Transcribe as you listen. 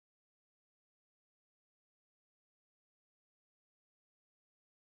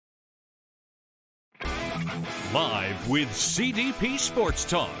Live with CDP Sports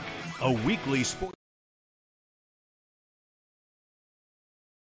Talk, a weekly sport.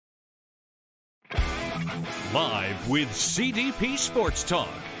 Live with CDP Sports Talk,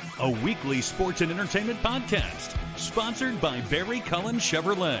 a weekly sports and entertainment podcast, sponsored by Barry Cullen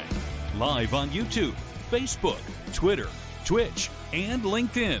Chevrolet. Live on YouTube, Facebook, Twitter, Twitch, and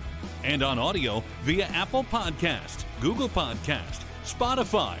LinkedIn. And on audio via Apple Podcast, Google Podcast,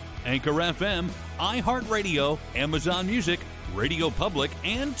 Spotify, Anchor FM, iHeartRadio, Amazon Music, Radio Public,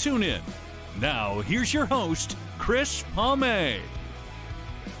 and TuneIn. Now, here's your host, Chris Palme.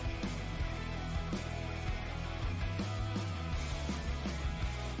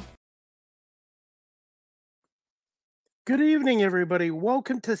 Good evening, everybody.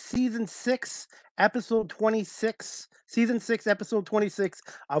 Welcome to Season 6, Episode 26. Season 6, Episode 26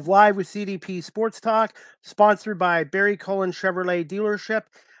 of Live with CDP Sports Talk, sponsored by Barry Cullen Chevrolet Dealership,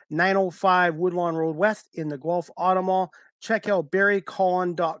 905 Woodlawn Road West in the Guelph Auto Mall. Check out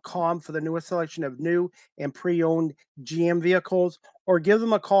barrycullen.com for the newest selection of new and pre-owned GM vehicles, or give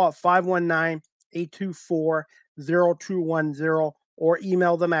them a call at 519-824-0210, or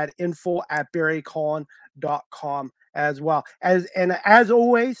email them at info@barrycullen.com. as well. As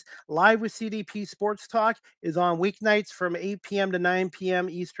always, Live with CDP Sports Talk is on weeknights from 8 p.m. to 9 p.m.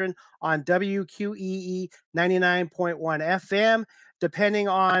 Eastern on WQEE 99.1 FM, depending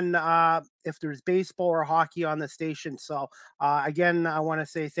on if there's baseball or hockey on the station. So again, I want to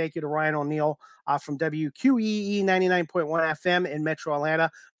say thank you to Ryan O'Neill from WQEE 99.1 FM in Metro Atlanta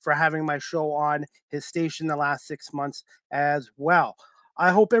for having my show on his station the last 6 months as well.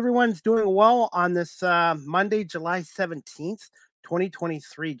 I hope everyone's doing well on this Monday, July 17th,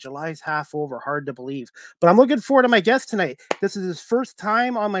 2023. July's half over. Hard to believe. But I'm looking forward to my guest tonight. This is his first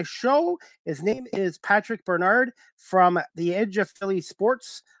time on my show. His name is Patrick Bernard from the Edge of Philly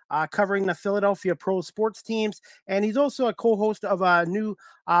Sports, covering the Philadelphia pro sports teams. And he's also a co-host of a new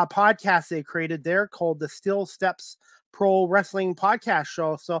podcast they created there called the Still Steps Pro Wrestling Podcast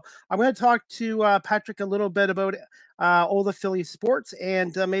Show. So I'm going to talk to Patrick a little bit about all the Philly sports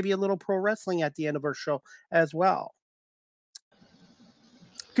and maybe a little pro wrestling at the end of our show as well.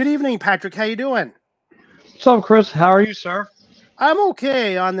 Good evening, Patrick. How you doing? What's up, Chris? How are you, sir? I'm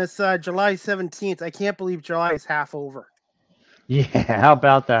okay on this July 17th. I can't believe July is half over. Yeah, how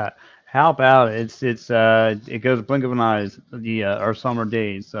about that? How about it? It goes blink of an eye, our summer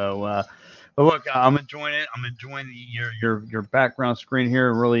days. So but look, I'm enjoying it. I'm enjoying your background screen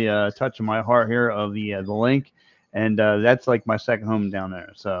here, really touching my heart here of the link, and that's like my second home down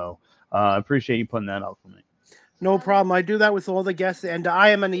there. So I appreciate you putting that up for me. No problem. I do that with all the guests, and I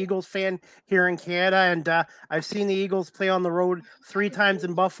am an Eagles fan here in Canada, and I've seen the Eagles play on the road 3 times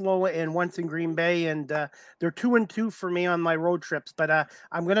in Buffalo and once in Green Bay, and they're 2-2 for me on my road trips. But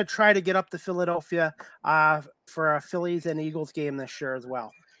I'm going to try to get up to Philadelphia for a Phillies and Eagles game this year as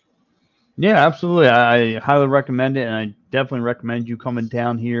well. Yeah, absolutely. I highly recommend it, and I definitely recommend you coming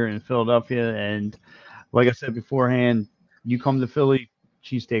down here in Philadelphia. And like I said beforehand, you come to Philly,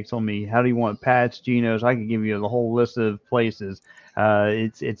 cheesesteaks on me. How do you want Pat's, Geno's? I can give you the whole list of places.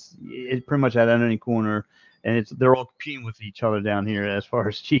 It's pretty much at any corner, and they're all competing with each other down here as far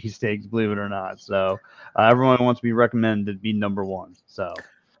as cheesesteaks, believe it or not. So everyone wants to be recommended to be number one. So.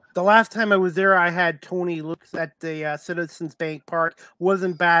 The last time I was there, I had Tony Luke's at the Citizens Bank Park.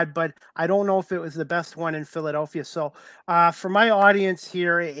 Wasn't bad, but I don't know if it was the best one in Philadelphia. So for my audience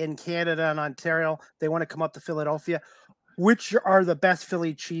here in Canada and Ontario, they want to come up to Philadelphia. Which are the best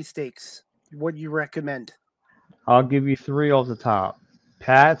Philly cheesesteaks? What do you recommend? I'll give you 3 off the top.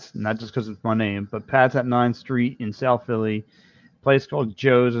 Pat's, not just because it's my name, but Pat's at 9th Street in South Philly. A place called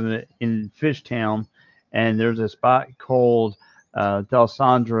Joe's in Fishtown. And there's a spot called Del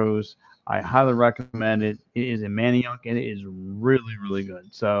Sandro's. I highly recommend it. It is in Manayunk, and it is really, really good.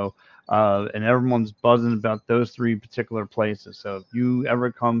 So, and everyone's buzzing about those 3 particular places. So if you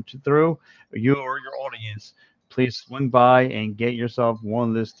ever come through, you or your audience, please swing by and get yourself one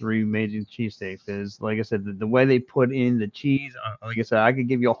of those 3 amazing cheesesteaks. Because, like I said, the way they put in the cheese, like I said, I could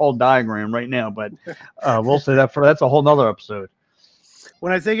give you a whole diagram right now, but we'll say that's a whole nother episode.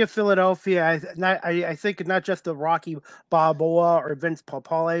 When I think of Philadelphia, I think not just of Rocky Balboa or Vince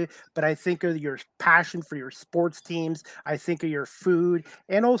Papale, but I think of your passion for your sports teams. I think of your food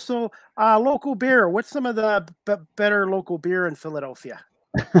and also local beer. What's some of the better local beer in Philadelphia?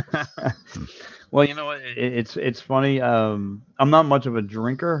 Well, you know what? It's funny. I'm not much of a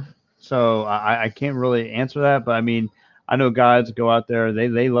drinker, so I can't really answer that. But I mean, I know guys that go out there.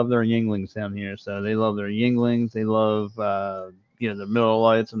 They love their Yinglings down here, so they love their Yinglings. They love the Miller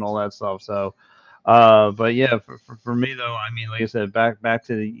Lights and all that stuff. So, but yeah, for me though, I mean, like I said, back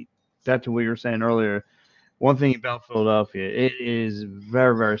to what you were saying earlier, one thing about Philadelphia, it is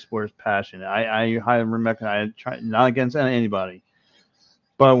very, very sports passionate. I highly recommend. I try not against anybody,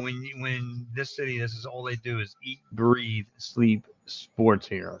 but when this city, this is all they do is eat, breathe, sleep sports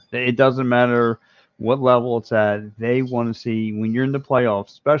here. It doesn't matter what level it's at. They want to see when you're in the playoffs,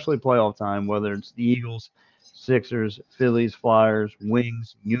 especially playoff time, whether it's the Eagles, Sixers, Phillies, Flyers,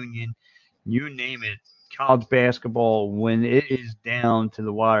 Wings, Union, you name it. College basketball, when it is down to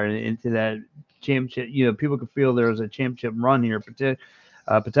the wire and into that championship, people can feel there's a championship run here,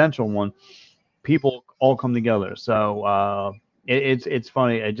 potential one. People all come together. So it's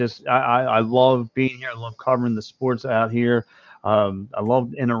funny. I love being here. I love covering the sports out here. I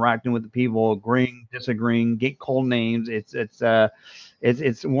love interacting with the people, agreeing, disagreeing, get cold names. It's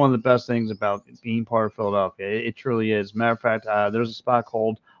one of the best things about being part of Philadelphia. It truly is. Matter of fact, there's a spot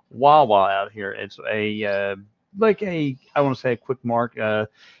called Wawa out here. It's a like a I want to say a quick mark. But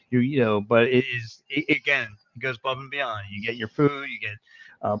again, it goes above and beyond. You get your food, you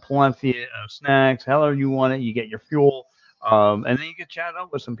get plenty of snacks, however you want it. You get your fuel, and then you get chat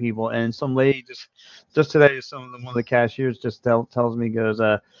up with some people. And some lady just today, one of the cashiers just tells me goes,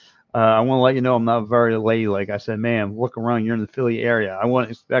 I want to let you know I'm not very ladylike. I said, ma'am, look around. You're in the Philly area. I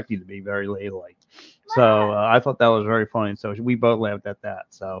wouldn't expect you to be very ladylike. So I thought that was very funny. So we both laughed at that.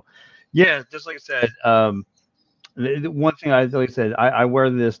 So yeah, just like I said, the one thing like I said, I wear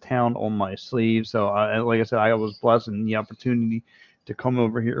this town on my sleeve. So like I said, I was blessed in the opportunity to come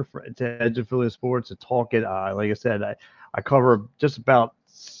over here to Edge Affiliate Sports to talk it. Like I said, I cover just about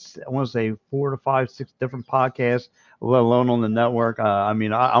I want to say 4 to 5, 6 different podcasts, let alone on the network. I'm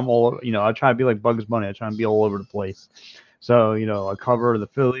all I try to be like Bugs Bunny. I try to be all over the place. So I cover the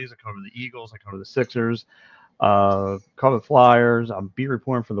Phillies, I cover the Eagles, I cover the Sixers, cover the Flyers. I'm beat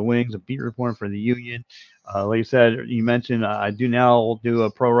reporting for the Wings. I'm beat reporting for the Union. Like you said, you mentioned I do now do a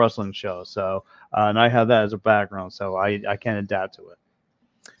pro wrestling show. So and I have that as a background, so I can adapt to it.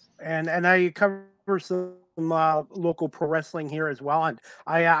 And I cover some local pro wrestling here as well. And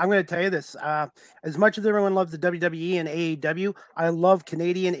I'm going to tell you this: as much as everyone loves the WWE and AEW, I love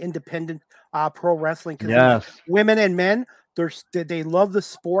Canadian independent pro wrestling because these Yes. women and men. They love the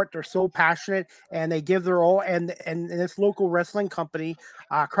sport. They're so passionate, and they give their all. And this local wrestling company,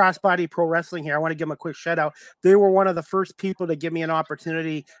 Crossbody Pro Wrestling here, I want to give them a quick shout out. They were one of the first people to give me an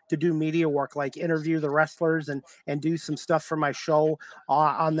opportunity to do media work, like interview the wrestlers and do some stuff for my show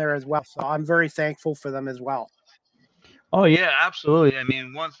on there as well. So I'm very thankful for them as well. Oh yeah, absolutely. I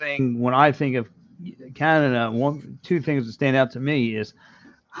mean, one thing when I think of Canada, two things that stand out to me is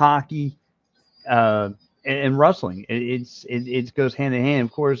hockey and wrestling. It goes hand in hand.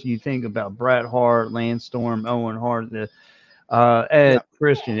 Of course, you think about Bret Hart, Lance Storm, Owen Hart, the Ed Yeah.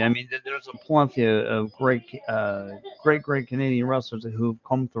 Christian. I mean, there's a plenty of great Canadian wrestlers who've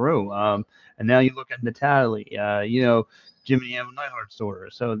come through. And now you look at Natalie, Jimmy Evan Neidhart's daughter.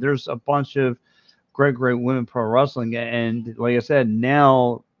 So there's a bunch of great women pro wrestling. And like I said,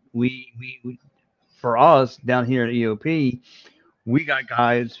 now we for us down here at EOP, we got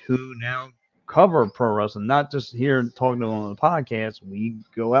guys who now cover pro wrestling, not just here talking to them on the podcast. We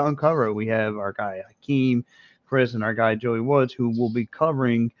go out and cover it. We have our guy Hakeem, Chris, and our guy Joey Woods, who will be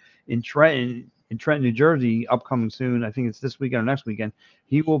covering in Trenton, New Jersey, upcoming soon. I think it's this weekend or next weekend.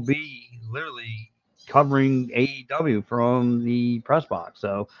 He will be literally covering AEW from the press box.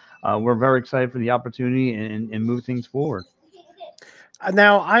 So we're very excited for the opportunity and move things forward.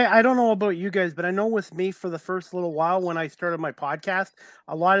 Now, I don't know about you guys, but I know with me for the first little while when I started my podcast,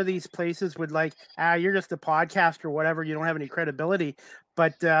 a lot of these places would like, you're just a podcast or whatever. You don't have any credibility.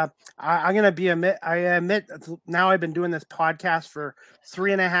 But I'm going to I admit now I've been doing this podcast for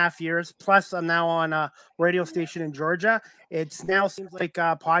 3.5 years. Plus, I'm now on a radio station in Georgia. It's now seems like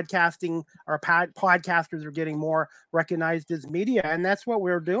podcasting or podcasters are getting more recognized as media. And that's what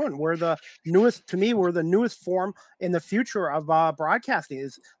we're doing. We're the newest form in the future of broadcasting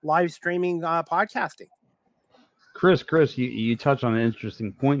is live streaming podcasting. Chris, you touch on an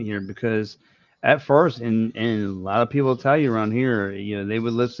interesting point here because at first, and a lot of people tell you around here, they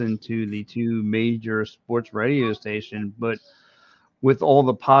would listen to the two major sports radio stations, but with all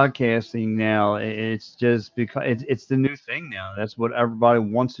the podcasting now, it's just because it's the new thing now. That's what everybody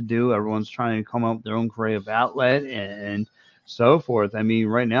wants to do. Everyone's trying to come up with their own creative outlet and so forth. I mean,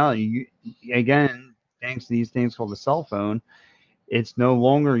 right now, again, thanks to these things called the cell phone, it's no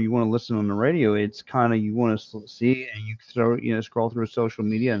longer you want to listen on the radio. It's kind of you want to see and you scroll through social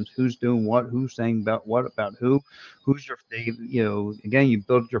media and who's doing what, who's saying about what about who's your again you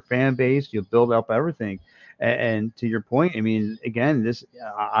build your fan base, you build up everything. And to your point, I mean, again,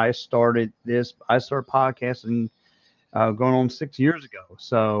 I started podcasting going on 6 years ago.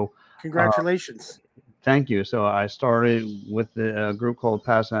 So Congratulations. Thank you. So I started with a group called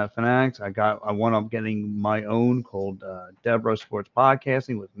Passing Out Fanatics. I wound up getting my own called Deborah Sports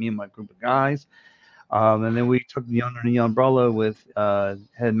Podcasting with me and my group of guys. And then we took the under the umbrella with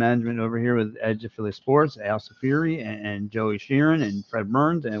head management over here with Edge Affiliate Sports, Al Safiri and Joey Sheeran and Fred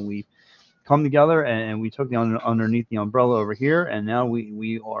Burns, and we come together and we took the underneath the umbrella over here, and now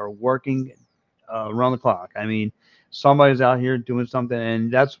we are working around the clock. I mean, somebody's out here doing something,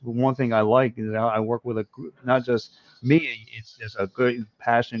 and that's one thing I like is I work with a group, not just me. It's just a good,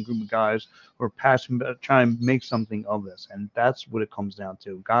 passionate group of guys who are passionate about trying to make something of this, and that's what it comes down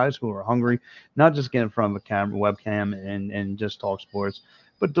to. Guys who are hungry, not just get in front of a camera, webcam, and just talk sports,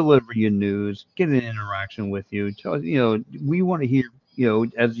 but deliver you news, get an interaction with you. We want to hear.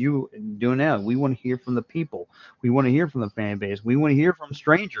 As you do now, we want to hear from the people. We want to hear from the fan base. We want to hear from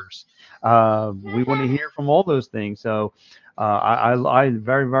strangers. We want to hear from all those things. So I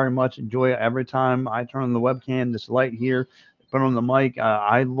very, very much enjoy it. Every time I turn on the webcam, this light here, put on the mic,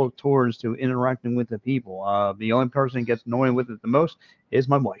 I look towards to interacting with the people. The only person that gets annoyed with it the most is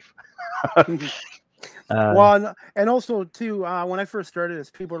my wife. Well, and also too, when I first started this,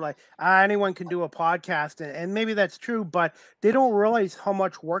 people were like, anyone can do a podcast, and maybe that's true, but they don't realize how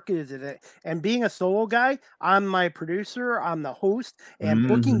much work it is in it. And being a solo guy, I'm my producer, I'm the host, and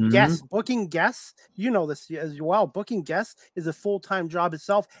booking guests, you know this as well. Booking guests is a full-time job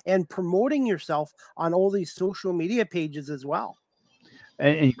itself, and promoting yourself on all these social media pages as well.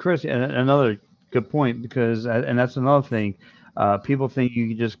 And Chris, another good point because, and that's another thing. People think you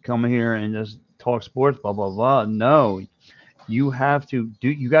can just come here and just talk sports, blah blah blah. No, you have to do.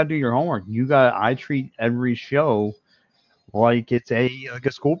 You got to do your homework. I treat every show like it's a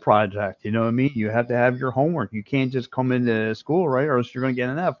school project. You know what I mean? You have to have your homework. You can't just come into school, right? Or else you're going to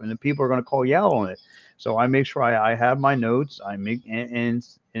get an F, and then people are going to call you out on it. So I make sure I have my notes. I make and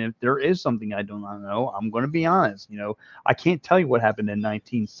if there is something I do not know, I'm going to be honest. I can't tell you what happened in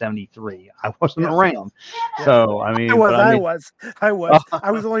 1973. I wasn't around. Yeah. So I mean,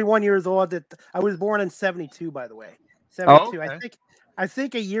 I was only 1 year old. I was born in 72, by the way. 72. Okay. I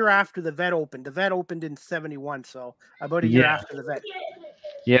think a year after the vet opened. The vet opened in 71, so about a year after the vet.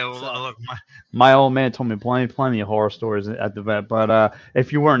 Yeah, well, look, my old man told me plenty of horror stories at the vet. But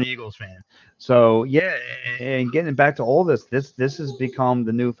if you were an Eagles fan, so yeah, and getting back to all this has become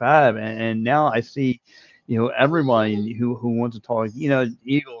the new fad, and now I see, everybody who wants to talk,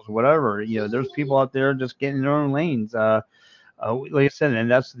 Eagles, whatever, there's people out there just getting in their own lanes. Like I said, and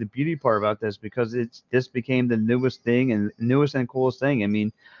that's the beauty part about this because this became the newest thing and newest and coolest thing. I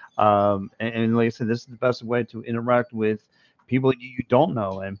mean, and like I said, this is the best way to interact with people you don't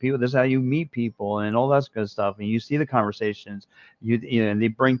know and people. This is how you meet people and all that good stuff. And you see the conversations and they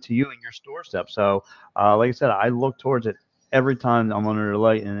bring to you in your doorstep. So, like I said, I look towards it every time I'm under the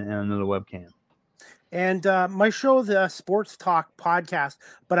light and under the webcam. And my show, the Sports Talk podcast,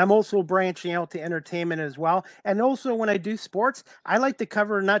 but I'm also branching out to entertainment as well. And also when I do sports, I like to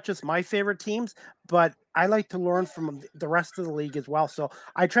cover not just my favorite teams, but I like to learn from the rest of the league as well. So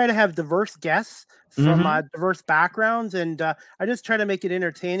I try to have diverse guests from diverse backgrounds, and I just try to make it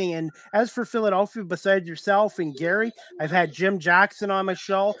entertaining. And as for Philadelphia, besides yourself and Gary, I've had Jim Jackson on my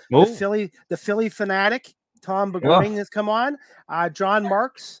show, the Philly fanatic, Tom Begring has come on, John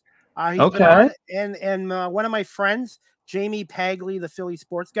Marks. He's been on, and one of my friends, Jamie Pagley, the Philly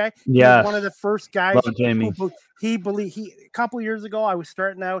sports guy. Yeah, he's one of the first guys. Jamie. A couple years ago, I was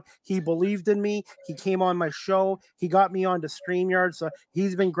starting out. He believed in me. He came on my show. He got me onto StreamYard, so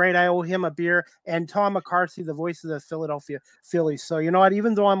he's been great. I owe him a beer. And Tom McCarthy, the voice of the Philadelphia Phillies. So you know what?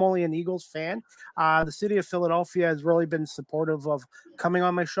 Even though I'm only an Eagles fan, the city of Philadelphia has really been supportive of coming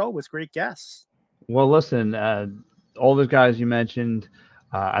on my show with great guests. Well, listen, all those guys you mentioned.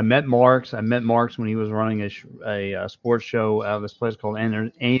 I met Marks. When he was running a sports show out of this place called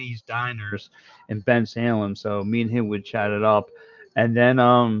Annie's Diners in Ben Salem. So me and him would chat it up. And then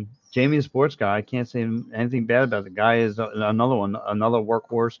Jamie, the sports guy, I can't say anything bad about the guy. Is another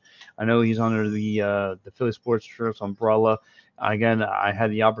workhorse. I know he's under the Philly Sports Shirts umbrella. Again, I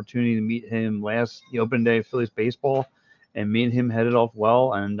had the opportunity to meet him last open day of Phillies baseball, and me and him headed off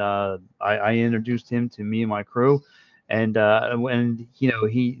well. And I introduced him to me and my crew. And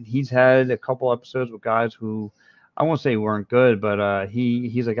he's had a couple episodes with guys who I won't say weren't good, but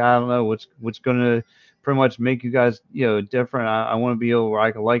he's like, I don't know what's gonna pretty much make you guys different. I want to be able where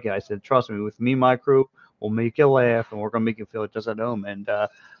I can like it. I said, trust me, with me, my crew, we'll make you laugh and we're gonna make you feel just at home. And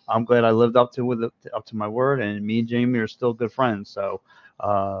I'm glad I lived up to my word. And me and Jamie are still good friends. So,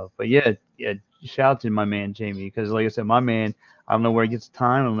 but yeah, shout out to my man Jamie because, like I said, my man. I don't know where he gets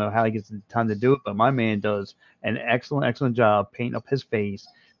time. I don't know how he gets the time to do it, but my man does an excellent job painting up his face,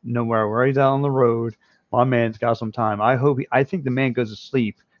 no matter where he's out on the road, my man's got some time. I think the man goes to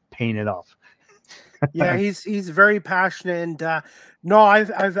sleep paying it off. Yeah, he's very passionate, and no,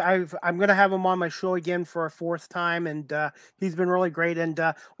 I'm gonna have him on my show again for a fourth time, and he's been really great. And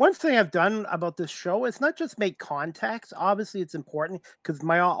one thing I've done about this show is not just make contacts. Obviously, it's important because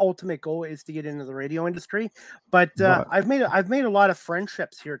my ultimate goal is to get into the radio industry. But Right. I've made a lot of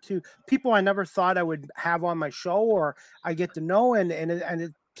friendships here too. People I never thought I would have on my show, or I get to know, and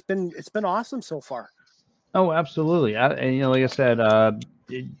it's been awesome so far. Oh, absolutely. And like I said, to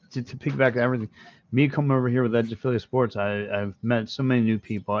piggyback on everything, me coming over here with Edge Affiliate Sports, I've met so many new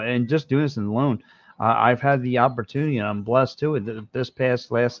people, and just doing this alone, I've had the opportunity, and I'm blessed too. This past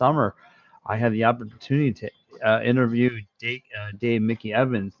last summer, I had the opportunity to interview Dave Mickey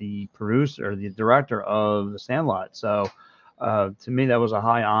Evans, the producer, the director of The Sandlot. So. To me, that was a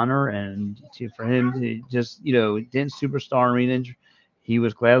high honor, and for him to just, didn't superstar me, didn't he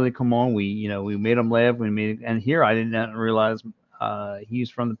was glad to come on. We made him laugh. And here I didn't realize he's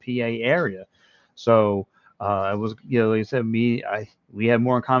from the PA area. So it was, like I said, we had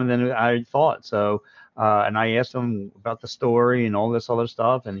more in common than I thought. So, and I asked him about the story and all this other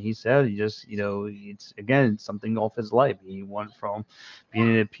stuff, and he said he just, it's again something off his life. He went from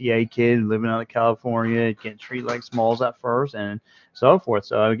being a PA kid, living out of California, getting treated like smalls at first, and so forth.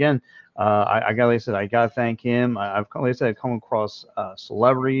 So again, I got, like I said, I got to thank him. Like I said, I've come across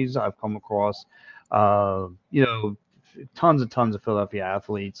celebrities. I've come across, you know, tons and tons of Philadelphia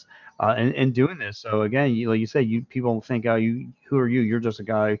athletes, and doing this. So again, like you say, people think, oh, who are you? You're just a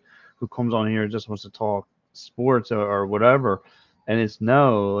guy who comes on here and just wants to talk sports or whatever. And it's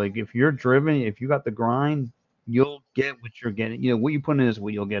no, like if you're driven, if you got the grind, you'll get what you're getting. What you put in is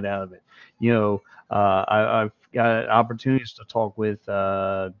what you'll get out of it. I've got opportunities to talk with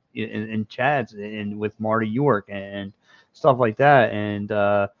in chats and with Marty York and stuff like that. And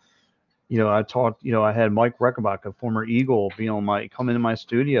I talked. I had Mike Reckenbach, a former Eagle, come into my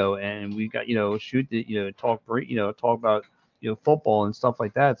studio, and we got shoot the talk about football and stuff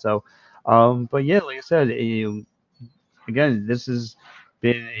like that. So, but yeah, like I said, again, this has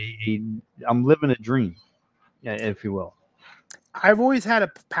been I'm living a dream, yeah, if you will. I've always had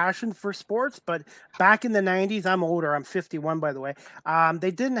a passion for sports, but back in the 90s, I'm older. I'm 51, by the way. They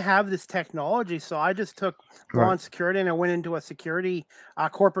didn't have this technology. So I just took law Right. and security and I went into a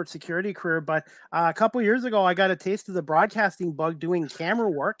corporate security career. But a couple years ago, I got a taste of the broadcasting bug doing camera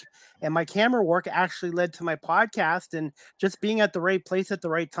work. And my camera work actually led to my podcast and just being at the right place at the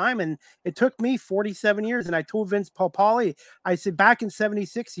right time. And it took me 47 years. And I told Vince Papali, I said, back in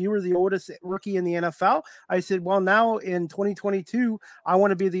 76, you were the oldest rookie in the NFL. I said, well, now in 2022, I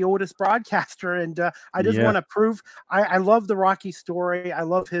want to be the oldest broadcaster. And I just Yeah. want to prove I love the Rocky story. I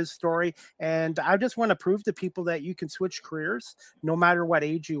love his story. And I just want to prove to people that you can switch careers no matter what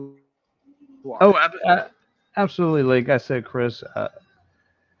age you are. Oh, absolutely. Like I said, Chris.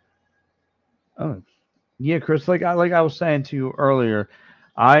 Oh, yeah, Chris. Like I was saying to you earlier,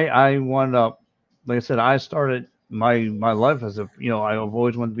 I wound up, like I said, I started my life as I've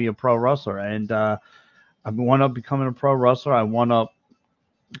always wanted to be a pro wrestler, and I wound up becoming a pro wrestler. I wound up,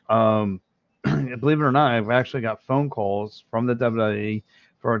 believe it or not, I've actually got phone calls from the WWE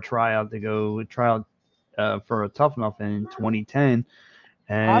for a tryout to go tryout for a Tough Enough in 2010.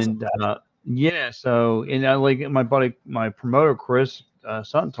 Awesome. And yeah, so and like my buddy, my promoter Chris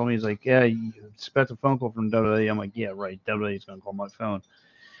Sutton told me, he's like, yeah, you expect a phone call from WWE. I'm like, yeah, right. WWE is gonna call my phone.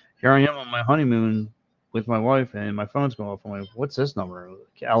 Here I am on my honeymoon with my wife, and my phone's going off. I'm like, what's this number?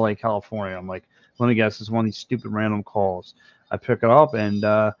 LA, California. I'm like, let me guess, it's one of these stupid random calls. I pick it up, and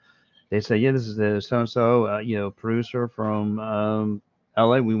they say, yeah, this is the so and so, producer from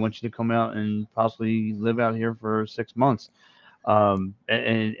LA. We want you to come out and possibly live out here for 6 months. And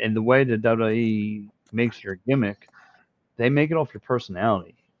the way the WWE makes your gimmick, they make it off your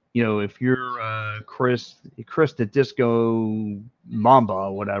personality. If you're Chris the Disco Mamba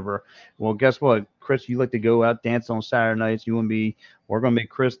or whatever, well, guess what, Chris, you like to go out dance on Saturday nights. We're gonna make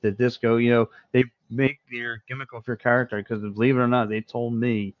Chris the Disco. They make their gimmick off your character because believe it or not, they told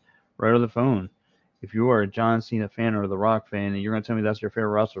me right on the phone, if you are a John Cena fan or the Rock fan and you're gonna tell me that's your favorite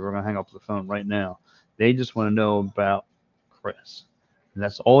wrestler, we're gonna hang up the phone right now. They just want to know about Chris. And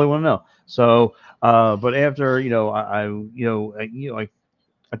that's all I want to know. So, but after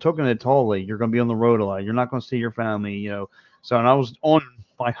I took it to Tully. You're going to be on the road a lot. You're not going to see your family. So, and I was on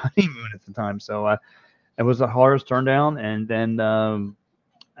my honeymoon at the time, so it was the hardest turn down. And then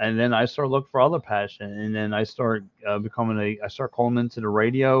I started looking for other passion, and then I start I start calling into the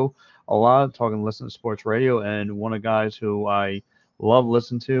radio a lot, listening to sports radio, and one of the guys who I love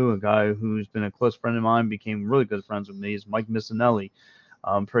listening to, a guy who's been a close friend of mine, became really good friends with me, is Mike Missinelli.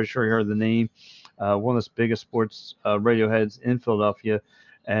 I'm pretty sure you heard the name. One of the biggest sports radio heads in Philadelphia,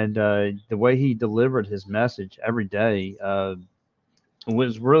 and the way he delivered his message every day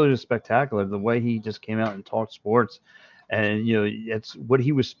was really just spectacular. The way he just came out and talked sports, and it's what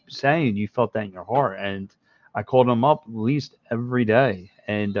he was saying. You felt that in your heart, and I called him up at least every day,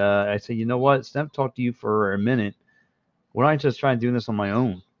 and I said, you know what, instead of talk to you for a minute, why don't I just try doing this on my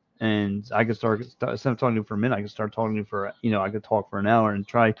own? And I could instead of talking to you for a minute, I could start talking to you for, I could talk for an hour and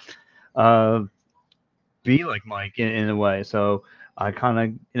try uh, be like Mike in a way. So I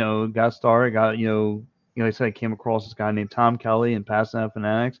kind of, got started, like I said, I came across this guy named Tom Kelly in Pasadena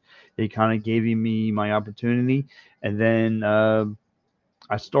Fanatics. He kind of gave me my opportunity. And then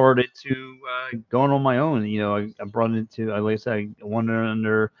I started to going on my own. I brought it into, like I said, I went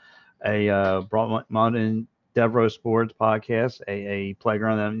under brought my in Devereaux Sports podcast, a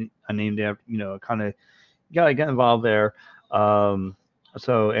playground that I named after, kind of got involved there. Um,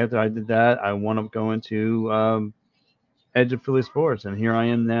 so after I did that, I wound up going to Edge of Philly Sports, and here I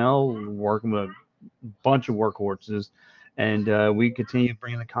am now working with a bunch of workhorses, and we continue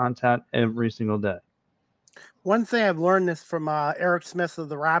bringing the content every single day. One thing I've learned this from Eric Smith of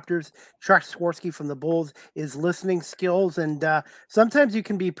the Raptors, Chuck Swirsky from the Bulls, is listening skills. And sometimes you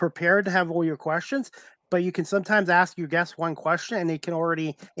can be prepared to have all your questions, but you can sometimes ask your guest one question and they can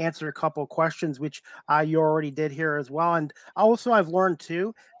already answer a couple of questions, which you already did here as well. And also, I've learned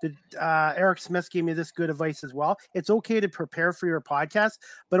too that Eric Smith gave me this good advice as well. It's okay to prepare for your podcast,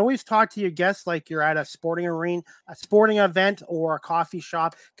 but always talk to your guests like you're at a sporting arena, a sporting event, or a coffee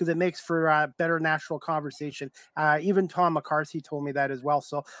shop, because it makes for better natural conversation. Even Tom McCarthy told me that as well.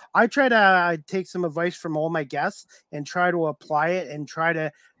 So I try to take some advice from all my guests and try to apply it and try to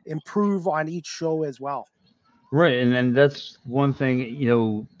improve on each show as well. Right, and that's one thing,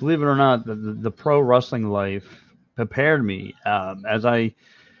 believe it or not, the pro wrestling life prepared me. As I,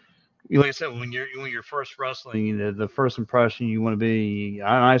 like I said, when you're first wrestling, the first impression you want to be.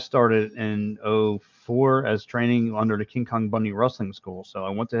 I started in '04 as training under the King Kong Bundy Wrestling School. So I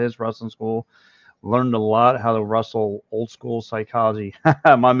went to his wrestling school, learned a lot how to wrestle old school psychology.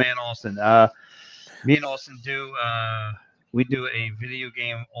 My man Austin. Me and Austin do we do a video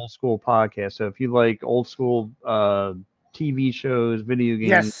game old school podcast. So if you like old school TV shows, video games,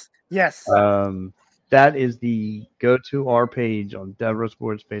 Yes, yes. um, that is the go to our page on Devereaux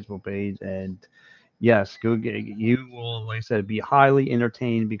Sports Facebook page. And yes, go get you will, like I said, be highly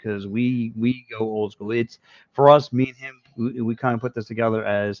entertained because we go old school. It's for us, me and him, we kind of put this together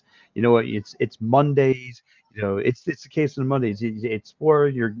as what it's Mondays. It's the case of the Mondays. It's for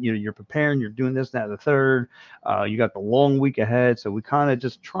you're preparing, you're doing this, that, and the third. You got the long week ahead, so we kind of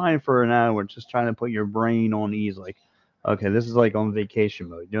just trying for an hour, just trying to put your brain on ease, like. Okay, this is like on vacation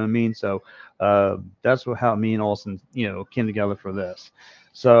mode. You know what I mean? So that's how me and Austin, came together for this.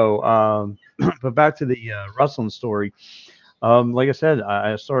 So, but back to the wrestling story. Like I said,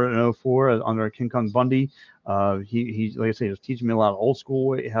 I started in '04 under King Kong Bundy. He like I said, he was teaching me a lot of old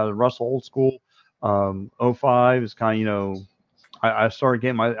school, how to wrestle old school. '05 is kind of, I started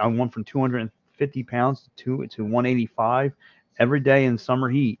getting I went from 250 pounds to 185 every day in summer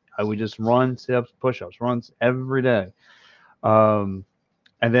heat. I would just run sit-ups, push-ups, runs every day. Um,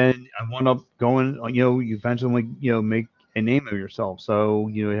 and then I wound up going, you eventually, make a name of yourself. So,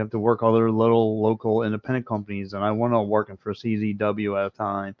 you have to work other little local independent companies. And I wound up working for CZW at a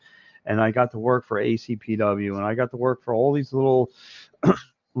time. And I got to work for ACPW and I got to work for all these little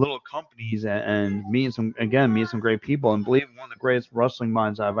companies and meeting some great people. And believe me, one of the greatest wrestling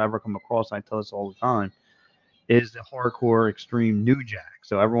minds I've ever come across, I tell this all the time, is the hardcore extreme New Jack.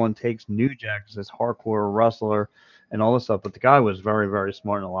 So everyone takes New Jack as this hardcore wrestler and all this stuff. But the guy was very, very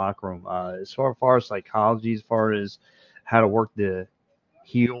smart in the locker room. As far as psychology, as far as how to work the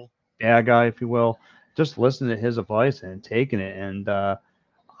heel bad guy, if you will, just listening to his advice and taking it. And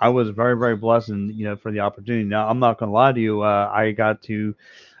I was very, very blessed, and for the opportunity. Now I'm not gonna lie to you.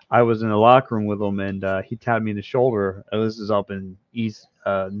 I was in the locker room with him, and he tapped me in the shoulder. This is up in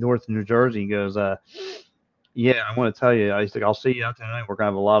North New Jersey. He goes, yeah, I want to tell you. I was like, I'll see you out tonight. We're gonna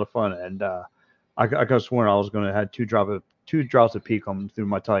have a lot of fun. And I could have sworn I was gonna have two drops of pee coming through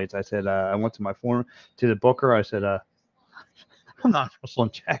my tights. I said, I went to my form to the booker. I said, I'm not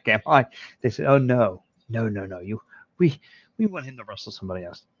wrestling Jack, am I? They said, oh no, no, no, no. We we want him to wrestle somebody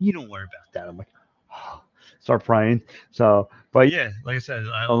else. You don't worry about that. I'm like, oh, start praying. So, but yeah, like I said,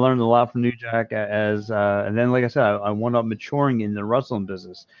 I learned a lot from New Jack and then like I said, I wound up maturing in the wrestling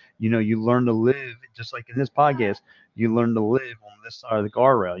business. You learn to live just like in this podcast. You learn to live on this side of the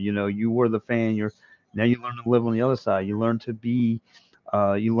guardrail. You were the fan. Now you learn to live on the other side. You learn to be,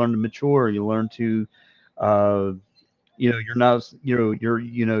 you learn to mature. You learn to, uh, you're not, you're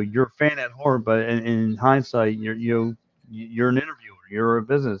a fan at heart, but in hindsight, you're an interviewer, you're a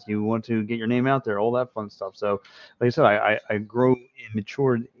business, you want to get your name out there, all that fun stuff. So, like I said, I grow and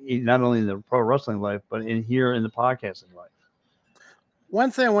matured not only in the pro wrestling life, but in here in the podcasting life. One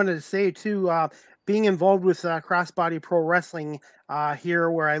thing I wanted to say too, being involved with Crossbody Pro Wrestling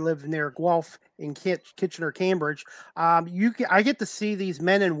here, where I live near Guelph in Kitchener, Cambridge, I get to see these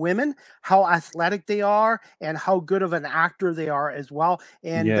men and women how athletic they are and how good of an actor they are as well.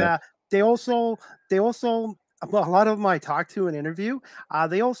 And Yeah. they also they also a lot of them I talk to and interview,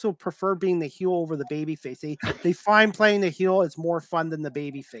 they also prefer being the heel over the baby face. They find playing the heel is more fun than the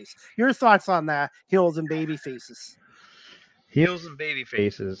baby face. Your thoughts on that, heels and baby faces? Heels and baby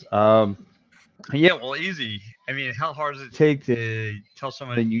faces. Yeah, well, easy. I mean, how hard does it take to tell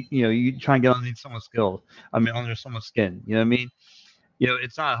somebody you try and get underneath someone's skills? I mean, under someone's skin. You know what I mean?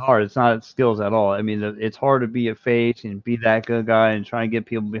 It's not hard. It's not skills at all. I mean, it's hard to be a face and be that good guy and try and get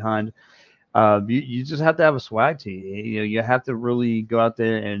people behind. You just have to have a swag to you. You have to really go out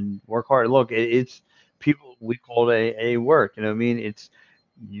there and work hard. Look, it's people, we call it a work. You know what I mean? It's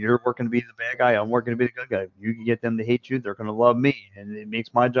you're working to be the bad guy. I'm working to be the good guy. You can get them to hate you. They're going to love me, and it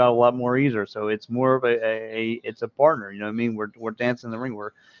makes my job a lot more easier. So it's more of it's a partner. You know what I mean? We're dancing in the ring.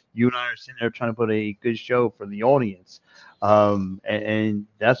 You and I are sitting there trying to put a good show for the audience. And I mean,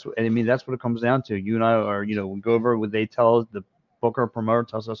 that's what it comes down to. You and I are, we go over what they tell us, the booker promoter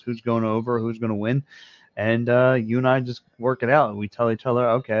tells us who's going over, who's going to win. And you and I just work it out. We tell each other,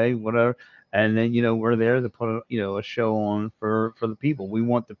 okay, whatever. And then, we're there to put a show on for the people. We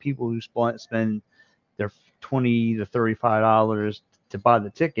want the people who spend their $20 to $35 to buy the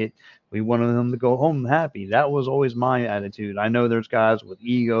ticket. We wanted them to go home happy. That was always my attitude. I know there's guys with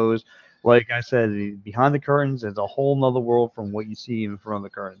egos. Like I said, behind the curtains is a whole nother world from what you see in front of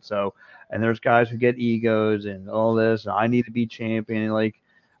the curtain. So, and there's guys who get egos and all this. I need to be champion. Like,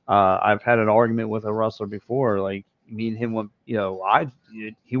 I've had an argument with a wrestler before. Like, me and him went,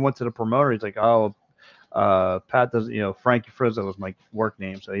 he went to the promoter. He's like, oh, Pat does, Frankie Frizzo was my work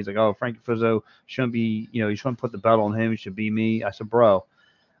name. So he's like, oh, Frankie Frizzo shouldn't be, you shouldn't put the belt on him. He should be me. I said, bro,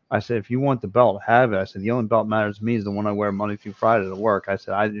 I said, if you want the belt, have it. I said, the only belt matters to me is the one I wear Monday through Friday to work. I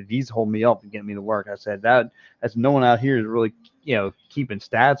said, he's holding me up to get me to work. I said, that's no one out here is really, keeping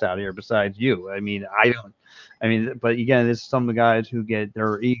stats out here besides you. I mean, I don't. I mean, but again, this is some of the guys who get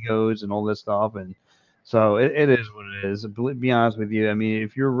their egos and all this stuff, and so it is what it is. To be honest with you, I mean,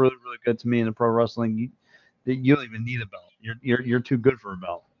 if you're really, really good to me in the pro wrestling, you don't even need a belt. You're too good for a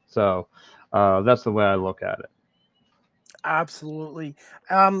belt. So that's the way I look at it. Absolutely.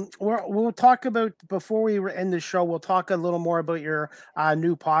 We'll talk about before we end the show. We'll talk a little more about your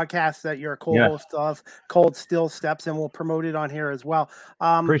new podcast that you're a Yeah, co-host of, called Still Steps, and we'll promote it on here as well.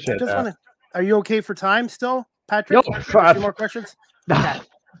 appreciate Just that. want to. Are you okay for time still, Yo, Patrick? A few more questions. Okay.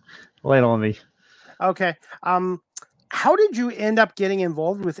 lay it on me. Okay. How did you end up getting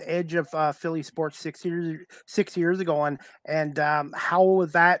involved with Edge of Philly Sports 6 years ago, and how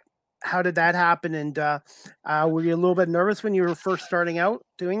was that? How did that happen? And were you a little bit nervous when you were first starting out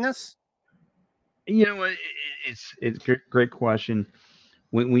doing this? You know what? It's a great question.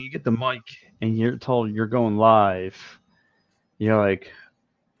 When you get the mic and you're told you're going live, you're like,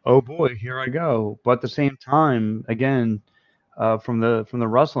 oh boy, here I go. But at the same time, again, from the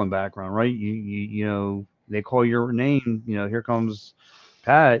wrestling background, right? They call your name. Here comes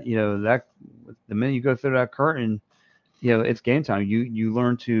Pat. That the minute you go through that curtain, it's game time. You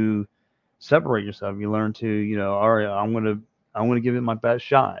learn to separate yourself. You learn to, all right, I'm gonna give it my best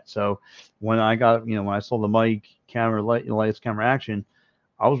shot. So when when I saw the mic, camera, lights, camera, action,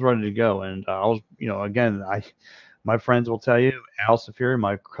 I was ready to go. And I was, again, my friends will tell you, Al Safiri,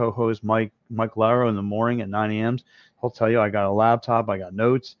 my co-host Mike Laro in the morning at 9 a.m. He'll tell you I got a laptop, I got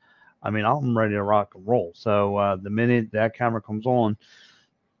notes. I mean, I'm ready to rock and roll. So the minute that camera comes on,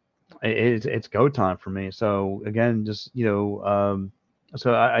 it's go time for me. So again, just so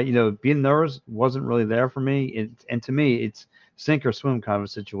being nervous wasn't really there for me. And to me, it's sink or swim kind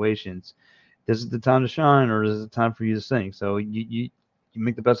of situations. This is the time to shine, or is it time for you to sink? So you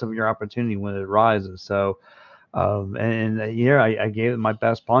make the best of your opportunity when it arises. So yeah, I gave it my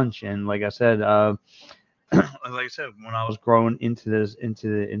best punch, and like I said, when I was growing into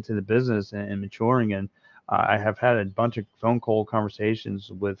the business and maturing, and I have had a bunch of phone call conversations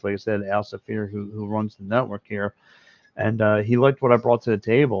with, like I said, Al Safir, who runs the network here, and he liked what I brought to the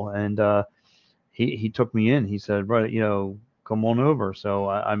table, and he took me in. He said, right, come on over. So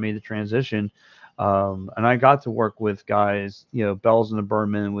I made the transition. And I got to work with guys, Bells and the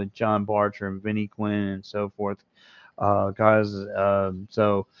Birdmen with John Barcher and Vinnie Quinn and so forth. Guys,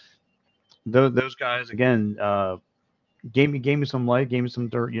 so those guys again, gave me some light, gave me some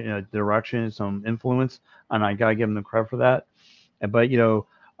direction, some influence, and I gotta give him the credit for that. But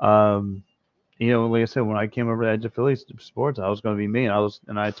um, like I said, when I came over to Edge of Philly Sports, I was going to be me.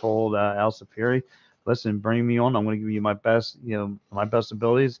 And I told Al Sapiri, listen, bring me on. I'm going to give you my best, my best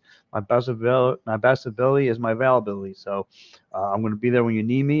abilities. My best ability is my availability. So I'm going to be there when you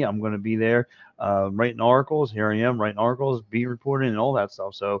need me. I'm going to be there writing articles. Here I am writing articles, beat reporting, and all that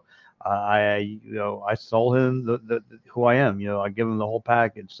stuff. So I sold him the who I am. I give him the whole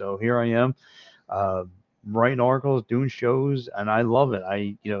package. So here I am. Uh, Writing articles, doing shows, and I love it.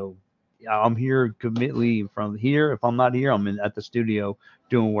 I'm here committedly from here. If I'm not here, I'm at the studio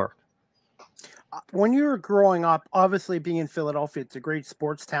doing work. When you were growing up, obviously being in Philadelphia, it's a great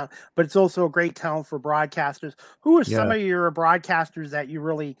sports town, but it's also a great town for broadcasters. Who are some Yeah. of your broadcasters that you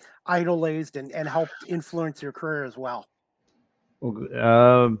really idolized and helped influence your career as well?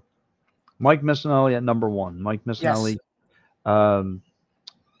 Well, Mike Missinelli at number one. Mike Yes. Missinelli. Um,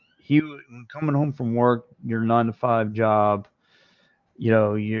 when coming home from work, your 9 to 5 job. You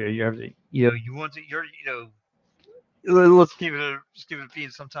want to. Let's give it a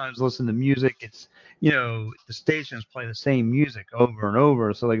beat. Sometimes listen to music. It's the stations play the same music over and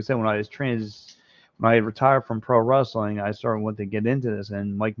over. So like I said, when I retired from pro wrestling, I started wanting to get into this,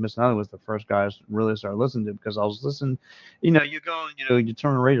 and Mike Missinelli was the first guy I really started listening to because I was listening. You go, you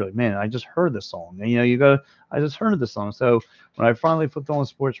turn on the radio, like, man, I just heard this song, and you go, I just heard this song. So when I finally flipped on the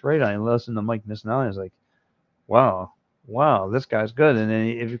sports radio and listened to Mike Missinelli, I was like, wow, wow, this guy's good. And then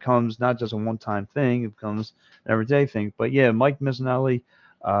it becomes not just a one-time thing; it becomes an everyday thing. But yeah, Mike Missinelli.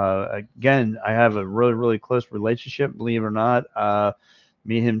 Again, I have a really, really close relationship. Believe it or not,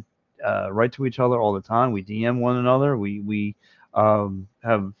 me and him write to each other all the time. We DM one another. We have,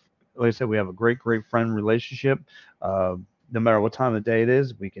 like I said, we have a great, great friend relationship. No matter what time of day it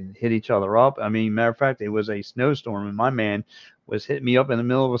is, we can hit each other up. I mean, matter of fact, it was a snowstorm, and my man was hitting me up in the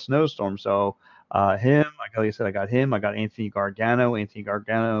middle of a snowstorm. So like I said, I got him. I got Anthony Gargano. Anthony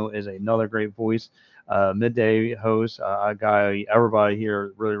Gargano is another great voice, midday host, a guy everybody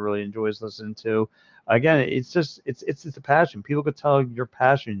here really, really enjoys listening to. Again, it's a passion. People could tell your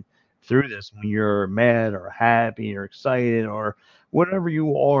passion through this when you're mad or happy or excited or whatever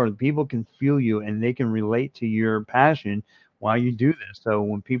you are. People can feel you and they can relate to your passion while you do this. So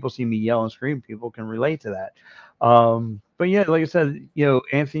when people see me yell and scream, people can relate to that. But yeah, like I said,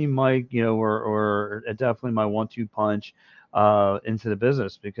 Anthony, Mike, or definitely my 1-2 punch into the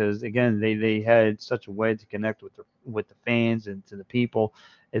business because again, they had such a way to connect with the fans and to the people.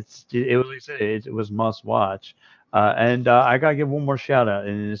 It was like I said, it was must watch. And I gotta give one more shout out,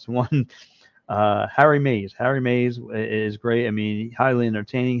 and it's one Harry Mays. Harry Mays is great. I mean, highly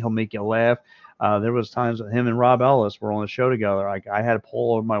entertaining. He'll make you laugh. There was times that him and Rob Ellis were on the show together. I had to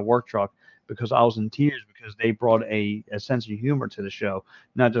pull over my work truck because I was in tears because they brought a sense of humor to the show,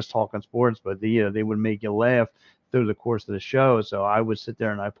 not just talking sports, but they would make you laugh through the course of the show. So I would sit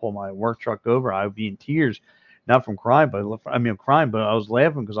there and I pull my work truck over. I would be in tears, not from crying, but I mean crying, but I was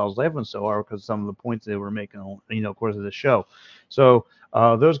laughing because I was laughing so hard because some of the points they were making on course of the show. So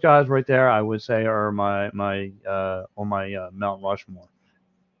those guys right there, I would say, are my on my Mount Rushmore.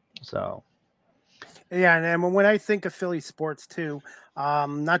 So Yeah, and when I think of Philly sports too,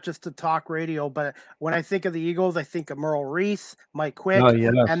 not just to talk radio, but when I think of the Eagles, I think of Merle Reese, Mike oh Quick,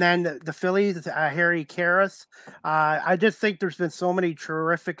 and yes. then the Phillies, Harry Karras. I just think there's been so many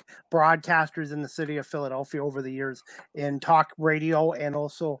terrific broadcasters in the city of Philadelphia over the years in talk radio and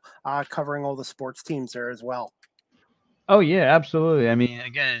also covering all the sports teams there as well. Oh yeah, absolutely. I mean,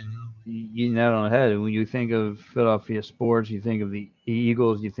 again, you nailed it on the head. When you think of Philadelphia sports, you think of the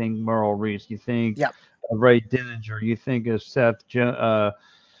Eagles, you think Merle Reese, you think Yeah, of Ray Dinninger, you think of Seth Seth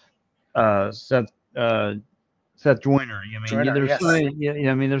Joyner. I mean, Joyner, there's so yes, many. Yeah,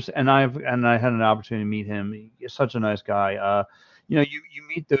 yeah, I mean, I had an opportunity to meet him. He's such a nice guy. You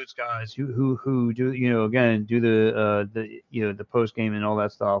meet those guys who do again do the post game and all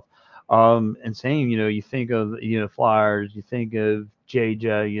that stuff. And same, you think of Flyers, you think of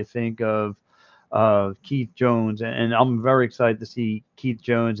JJ, you think of Keith Jones, and I'm very excited to see Keith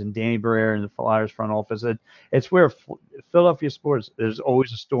Jones and Danny Briere in the Flyers front office. It's where Philadelphia sports. There's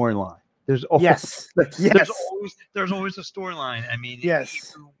always a storyline. There's always yes, there's yes, always a storyline. I mean,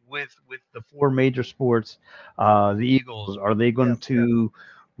 yes, even with the four major sports, the Eagles, are they yeah, going to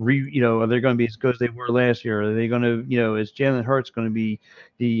are they going to be as good as they were last year? Are they going to, is Jalen Hurts going to be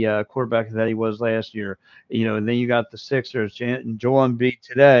the quarterback that he was last year? And then you got the Sixers, Joel Embiid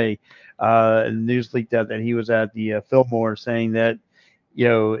today. News leaked out that he was at the Fillmore saying that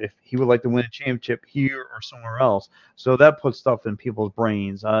if he would like to win a championship here or somewhere else. So that puts stuff in people's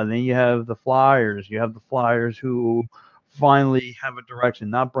brains. Then you have the Flyers. You have the Flyers who finally have a direction,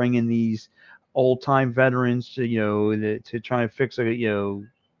 not bring in these old time veterans to to try and fix a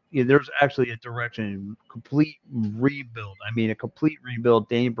there's actually a direction, complete rebuild. I mean, a complete rebuild.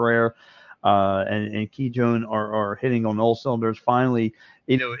 Dane Brayer and Key Jones are hitting on all cylinders. Finally,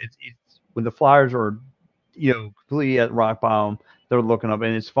 it's when the Flyers are completely at rock bottom, they're looking up,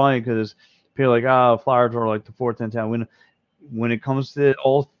 and it's funny because people are like, Flyers are like the fourth in town. When it comes to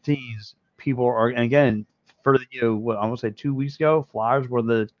all teams, people are, and again, for what I want to say 2 weeks ago, Flyers were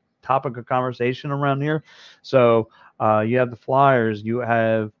the topic of conversation around here. So you have the Flyers, you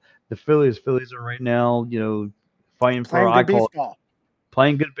have the Phillies. Phillies are right now, fighting for, Playing I good call it baseball.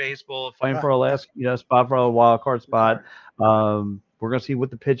 playing good baseball, fighting for a Yeah. last spot for a wild card spot. We're gonna see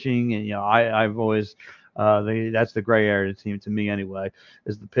what the pitching, and I've always that's the gray area team to me anyway,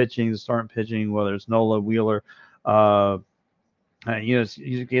 is the pitching, the starting pitching, whether it's Nola, Wheeler. Uh,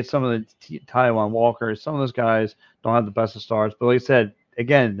 you get some of the Taiwan Walker. Some of those guys don't have the best of starts, but like I said,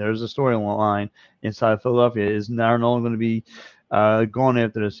 again, there's a storyline inside Philadelphia. Is now no going to be going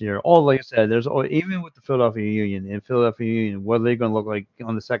after this year? All like I said, even with the Philadelphia Union and Philadelphia Union, what are they going to look like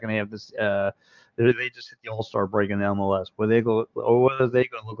on the second half? This they just hit the All Star break in the MLS. What are they going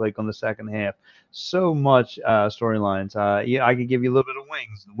to look like on the second half? So much storylines. I could give you a little bit of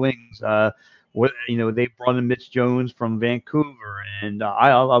wings. The wings. They brought in Mitch Jones from Vancouver, and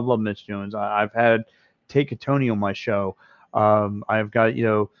I love Mitch Jones. I've had Take a Tony on my show. I've got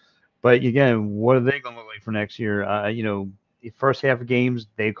but again, what are they going to look like for next year? The first half of games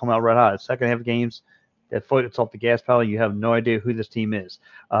they come out red hot. Second half of games, that foot it's off the gas pedal. You have no idea who this team is.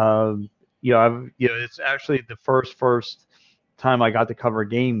 It's actually the first time I got to cover a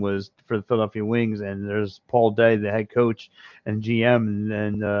game was for the Philadelphia Wings, and there's Paul Day, the head coach and GM,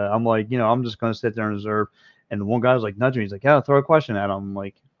 and I'm like, I'm just going to sit there and observe. And the one guy was like nudging me. He's like, yeah, throw a question at him. I'm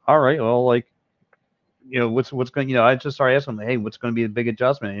like, all right, well, like, what's going, I just started asking him, hey, what's going to be the big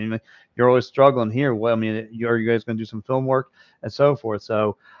adjustment? And like, you're always struggling here. Well, I mean, are you guys going to do some film work and so forth?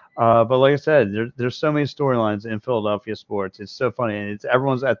 So, but like I said, there's so many storylines in Philadelphia sports. It's so funny, and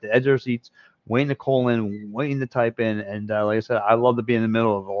everyone's at the edge of their seats, waiting to call in, waiting to type in, and like I said, I love to be in the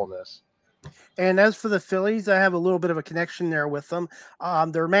middle of all this. And as for the Phillies, I have a little bit of a connection there with them.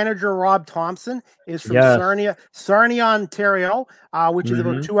 Their manager, Rob Thompson, is from Sarnia, Ontario, which is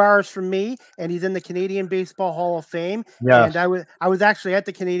about 2 hours from me, and he's in the Canadian Baseball Hall of Fame. Yes. And I was actually at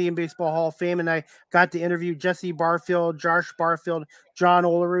the Canadian Baseball Hall of Fame, and I got to interview Jesse Barfield, Josh Barfield, John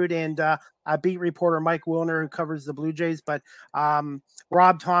Olerud, and beat reporter Mike Wilner, who covers the Blue Jays. But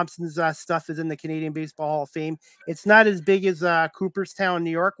Rob Thompson's stuff is in the Canadian Baseball Hall of Fame. It's not as big as Cooperstown, New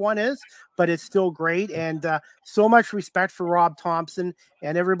York one is, but it's still great. And so much respect for Rob Thompson.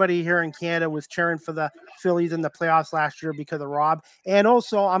 And everybody here in Canada was cheering for the Phillies in the playoffs last year because of Rob. And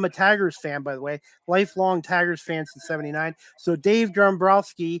also, I'm a Tigers fan, by the way, lifelong Tigers fan since '79. So Dave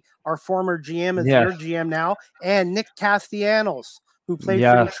Dombrowski, our former GM, is your GM now, and Nick Castellanos, who played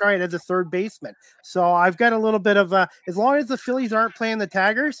for Detroit as a third baseman. So I've got a little bit of as long as the Phillies aren't playing the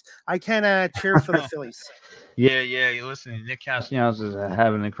Tigers, I kind of cheer for the Phillies. Yeah. Listen, Nick Castellanos is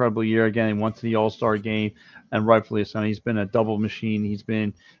having an incredible year again. He went to the All-Star game, and rightfully so. He's been a double machine. He's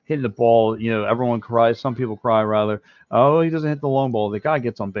been hitting the ball. Everyone cries. Some people cry, rather. Oh, he doesn't hit the long ball. The guy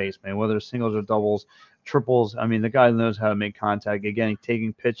gets on base, man, whether it's singles or doubles, triples. I mean, the guy knows how to make contact. Again,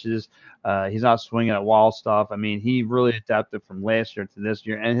 taking pitches. He's not swinging at wild stuff. I mean, he really adapted from last year to this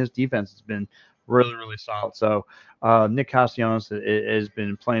year, and his defense has been really, really solid. So Nick Castellanos has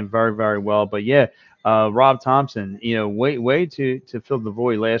been playing very, very well. But yeah, Rob Thompson, way to fill the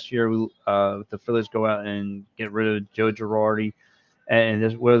void. Last year, the Phillies go out and get rid of Joe Girardi, and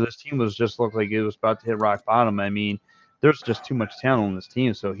this team was just looked like it was about to hit rock bottom. I mean, there's just too much talent on this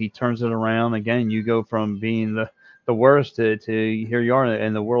team. So he turns it around. Again, you go from being the worst to here you are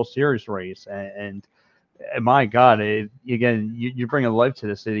in the World Series race, and my God, again, you bring a life to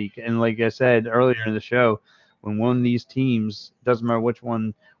the city. And like I said earlier in the show, when one of these teams, doesn't matter which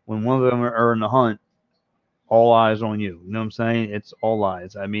one, when one of them are in the hunt, all eyes on you. You know what I'm saying? It's all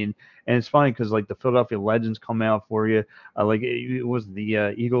eyes. I mean, and it's funny because like the Philadelphia Legends come out for you. Like it was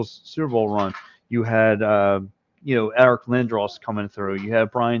the Eagles Super Bowl run. You had Eric Lindros coming through. You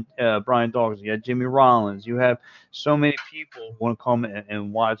had Brian Dawkins. You had Jimmy Rollins. You have so many people want to come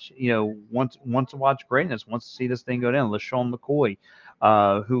and watch. Want to watch greatness. Wants to see this thing go down. LaShawn McCoy,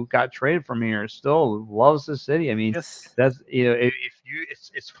 who got traded from here, still loves the city. I mean, that's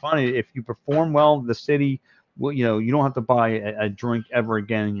it's funny if you perform well, the city. Well, you don't have to buy a drink ever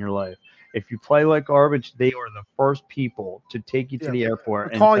again in your life. If you play like garbage, they are the first people to take you to the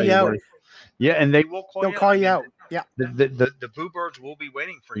airport and call you out. Yeah, and they will They'll call you out. Yeah. The Boo Birds will be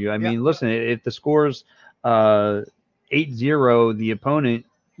waiting for you. I mean, listen, if the scores 8-0 the opponent,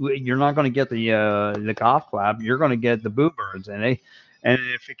 you're not going to get the golf clap. You're going to get the boo birds, and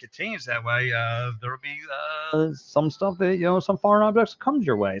if it continues that way, there'll be some stuff that some foreign objects comes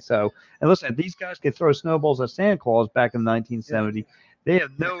your way. So, and listen, if these guys could throw snowballs at Santa Claus back in Yeah. 1970, they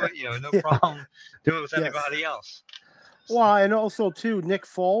have no Yeah. problem doing it with Yes. anybody else. Well, and also too, Nick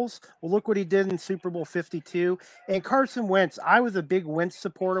Foles. Well, look what he did in Super Bowl 52. And Carson Wentz. I was a big Wentz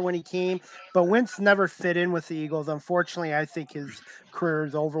supporter when he came, but Wentz never fit in with the Eagles. Unfortunately, I think his career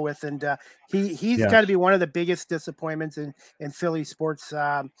is over with, and he's got to Yes. be one of the biggest disappointments in Philly sports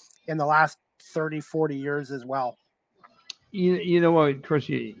in the last 30, 40 years as well. You know what, Chris?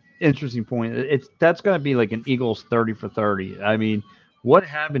 Interesting point. That's going to be like an Eagles 30 for 30. I mean, what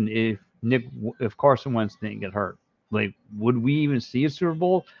happened if Carson Wentz didn't get hurt? Like, would we even see a Super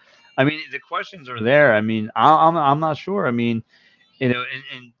Bowl? I mean, the questions are there. I mean, I'm not sure. I mean, and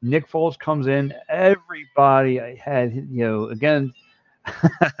Nick Foles comes in. Everybody had again,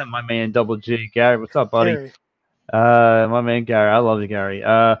 my man Double G Gary. What's up, buddy? Gary. My man Gary, I love you, Gary.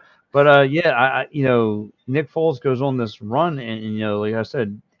 But yeah, Nick Foles goes on this run, and like I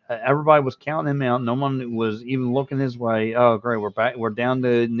said, everybody was counting him out. No one was even looking his way. Oh, great, we're back. We're down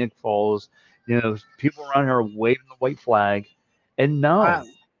to Nick Foles. People around here are waving the white flag, and Uh,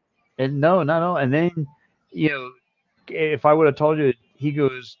 not all. And then, you know, if I would have told you he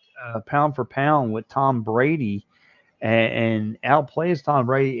goes pound for pound with Tom Brady and outplays Tom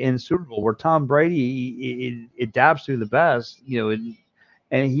Brady in the Super Bowl, where Tom Brady adapts to the best, and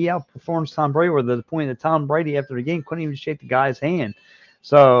he outperforms Tom Brady, where the point that Tom Brady after the game couldn't even shake the guy's hand.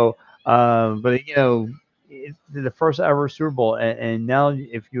 So, but it's the first ever Super Bowl, and now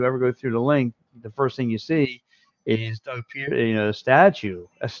if you ever go through the link, the first thing you see is Doug Pierce, a statue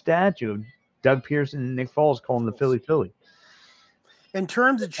of Doug Pearson and Nick Foles calling the Philly Philly. in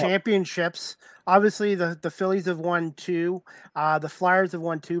terms of championships, obviously the Phillies have won two. The Flyers have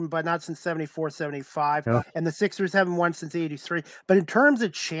won two, but not since 74, 75. Yeah. And the Sixers haven't won since 83. But in terms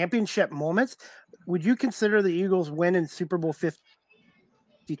of championship moments, would you consider the Eagles win in Super Bowl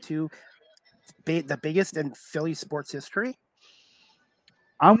 52 the biggest in Philly sports history?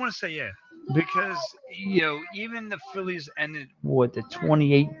 I want to say yeah, because even the Phillies ended what the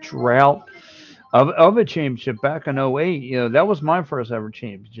 28 drought of a championship back in '08. That was my first ever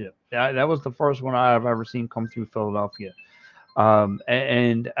championship. That was the first one I've ever seen come through Philadelphia.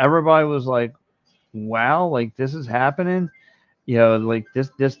 And everybody was like, "Wow, like this is happening." Like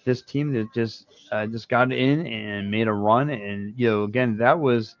this team that just got in and made a run, and again that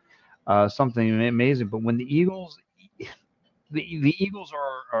was something amazing. But when the Eagles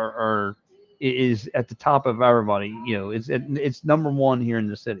are is at the top of everybody. It's number one here in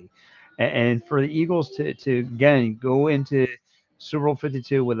the city, and for the Eagles to again go into Super Bowl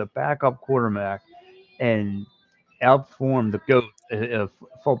 52 with a backup quarterback and outperform the goat of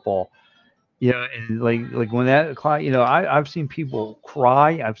football. And like when that clock, I've seen people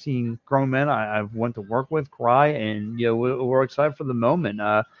cry. I've seen grown men I've went to work with cry, and we're excited for the moment.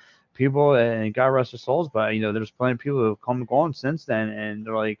 People, and God rest their souls, but there's plenty of people who have come and gone since then, and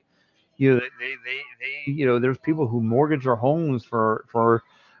they're like, there's people who mortgage their homes for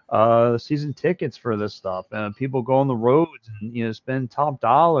season tickets for this stuff, and people go on the roads and spend top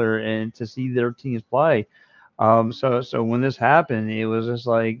dollar and to see their teams play. So when this happened, it was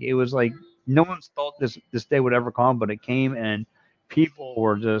like no one thought this day would ever come, but it came, and people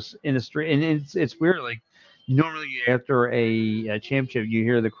were just in the street, and it's weird. Like normally after a championship, you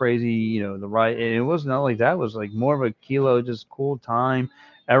hear the crazy, the riot, and it was not like that. It was like more of a kilo, just cool time.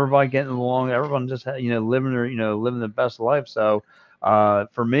 Everybody getting along, everyone just living their living the best life. So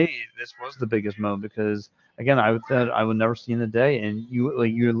for me, this was the biggest moment because again, I would that I would never see in the day. And you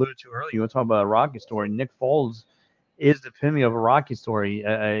alluded to earlier, you were talking about a Rocky story. Nick Foles is the epitome of a Rocky story,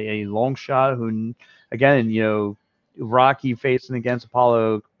 a long shot who, again, Rocky facing against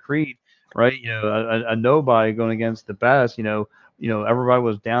Apollo Creed, right? A nobody going against the best. Everybody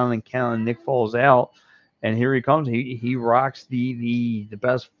was down and counting Nick Foles out, and here he comes. He rocks the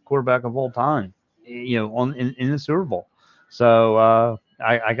best quarterback of all time, in the Super Bowl. So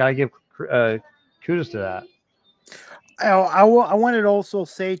I gotta give kudos to that. I wanted to also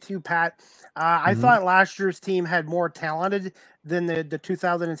say to Pat, I Hmm. thought last year's team had more talented than the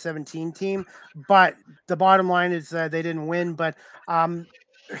 2017 team, but the bottom line is they didn't win. But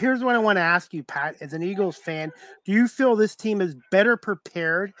here's what I want to ask you, Pat, as an Eagles fan, do you feel this team is better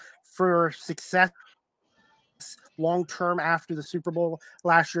prepared for success long term after the Super Bowl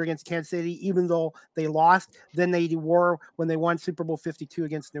last year against Kansas City, even though they lost, than they were when they won Super Bowl 52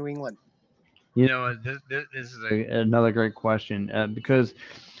 against New England? This is another great question because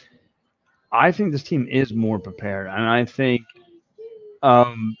I think this team is more prepared, and I think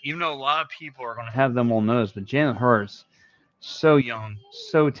even though a lot of people are going to have them on notice, but Jalen Hurts, so young,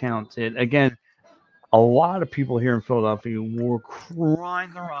 so talented. Again, a lot of people here in Philadelphia were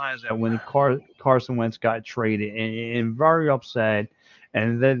crying their eyes out when Carson Wentz got traded and very upset.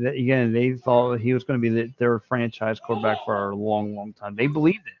 And then again, they thought he was going to be their franchise quarterback for a long, long time. They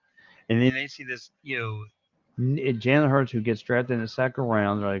believed it, and then they see this, Jalen Hurts who gets drafted in the second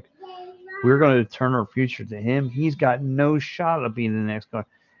round. They're like, we're going to turn our future to him. He's got no shot of being the next guy.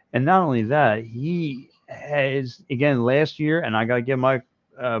 And not only that, he has, again, last year, and I got to give my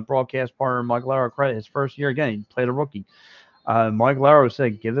broadcast partner, Mike Lauer, credit. His first year, again, he played a rookie. Mike Lauer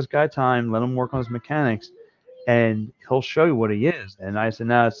said, give this guy time, let him work on his mechanics, and he'll show you what he is. And I said,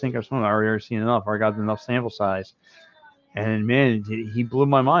 nah, sink or swim. I already seen enough. I got enough sample size. And man, he blew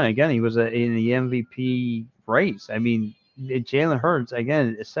my mind. Again, he was in the MVP race. I mean, Jalen Hurts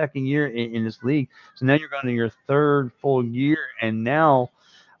again, a second year in this league. So now you're going to your third full year, and now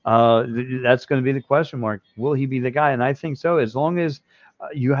that's going to be the question mark. Will he be the guy? And I think so. As long as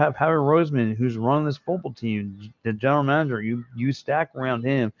you have Howard Roseman, who's running this football team, the general manager, you stack around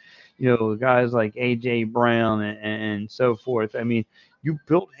him. Guys like AJ Brown and so forth. I mean, you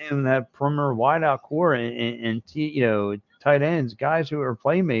built him that perimeter wideout core and tight ends, guys who are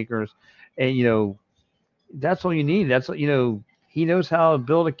playmakers, and that's all you need. That's he knows how to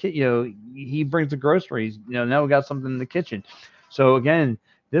build a kit. He brings the groceries. Now we got something in the kitchen. So again,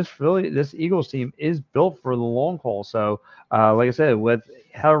 this Eagles team is built for the long haul. So like I said, with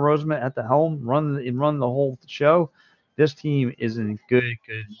Howard Roseman at the helm, run the whole show. This team is in good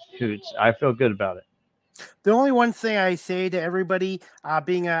hoots. I feel good about it. The only one thing I say to everybody,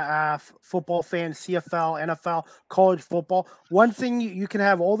 being a football fan, CFL, NFL, college football, one thing you can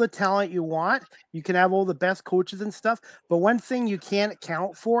have all the talent you want, you can have all the best coaches and stuff, but one thing you can't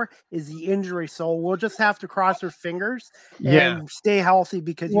account for is the injury. So we'll just have to cross our fingers and stay healthy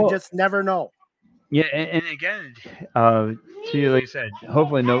because you just never know. Yeah, and again, like I said,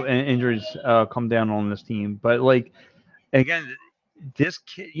 hopefully no injuries come down on this team. But like again, this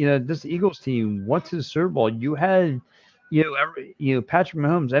kid, this Eagles team went to the Super Bowl. You had, Patrick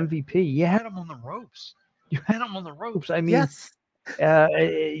Mahomes MVP. You had him on the ropes. I mean, yes.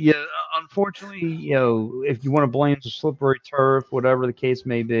 Unfortunately, if you want to blame the slippery turf, whatever the case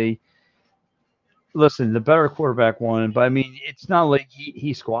may be, listen, the better quarterback won. But I mean, it's not like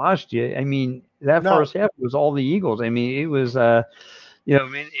he squashed you. I mean, that first half was all the Eagles. I mean, it was. I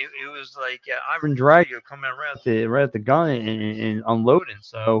mean, it was like Ivan Drago coming right at the gun and unloading.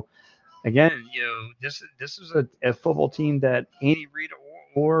 So again, this is a football team that Andy Reid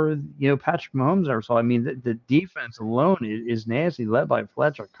or Patrick Mahomes ever saw. I mean, the defense alone is nasty, led by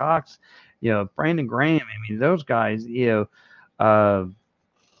Fletcher Cox, Brandon Graham. I mean, those guys, they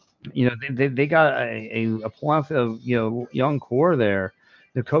got a plethora of young core there,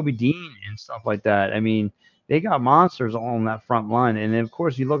 the Kobe Dean and stuff like that. I mean, they got monsters on that front line, and then of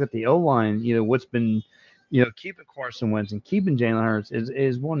course you look at the O line. What's been keeping Carson Wentz and keeping Jalen Hurts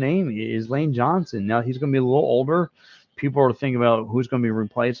is one name is Lane Johnson. Now he's going to be a little older. People are thinking about who's going to be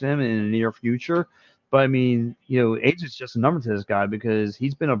replacing him in the near future. But I mean, age is just a number to this guy because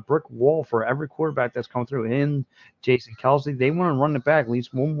he's been a brick wall for every quarterback that's come through. Him, Jason Kelsey, they want to run it back at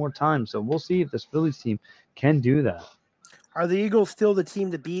least one more time. So we'll see if this Phillies team can do that. Are the Eagles still the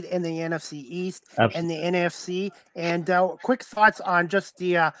team to beat in the NFC East and the NFC? And quick thoughts on just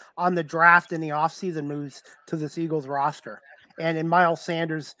the on the draft and the offseason moves to this Eagles roster. And in Miles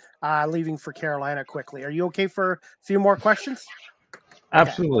Sanders leaving for Carolina quickly. Are you okay for a few more questions?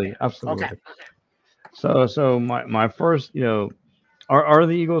 Absolutely. Okay. So my first, are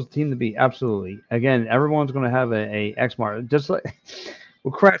the Eagles the team to beat? Absolutely. Again, everyone's going to have a X mark. Just like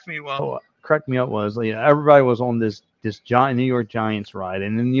what cracked me up was everybody was on this giant New York Giants ride,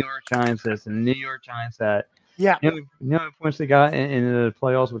 and the New York Giants this and the New York Giants that. Yeah. You know how many points they got in the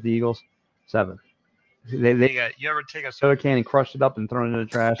playoffs with the Eagles? 7. They got. You ever take a soda can and crush it up and throw it in the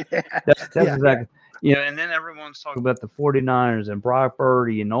trash? That's exactly. And then everyone's talking about the 49ers and Brock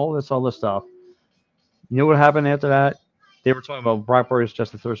Purdy and all this other stuff. You know what happened after that? They were talking about Brock Purdy's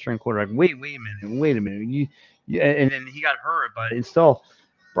just the third string quarterback. Wait a minute. And then he got hurt, but it's still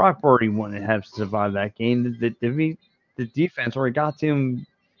Brock Purdy wouldn't have survived that game. The defense already got to him,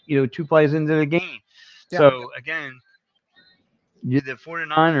 2 plays into the game. Yeah. So again, the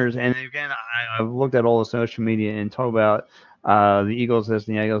 49ers, and again, I've looked at all the social media and talk about the Eagles this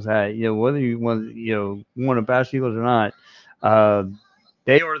and the Eagles that. Whether you want to bash Eagles or not.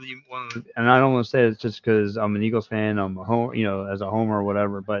 They are the one, and I don't want to say it's just because I'm an Eagles fan. I'm a home, as a homer or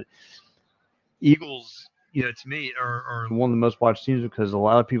whatever. But Eagles to me, are one of the most watched teams because a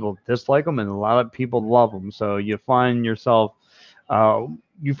lot of people dislike them and a lot of people love them. So you find yourself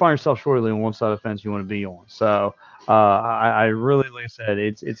shortly on one side of the fence you want to be on. So I really, like I said,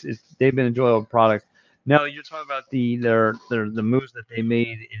 it's they've been an enjoyable product. Now you're talking about the moves that they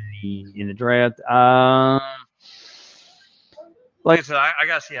made in the draft. Like I said, I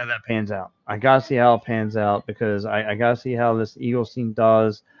gotta see how that pans out. I gotta see how it pans out because I gotta see how this Eagles team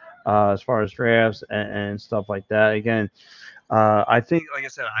does as far as drafts and stuff like that. Again, I think, like I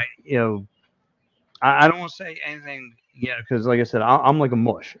said, I don't want to say anything yet because, like I said, I'm like a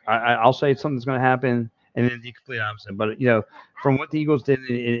mush. I'll say something's going to happen and then the complete opposite. But from what the Eagles did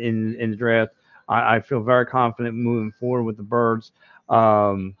in the draft, I feel very confident moving forward with the Birds.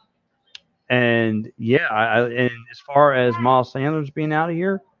 And yeah, and as far as Miles Sanders being out of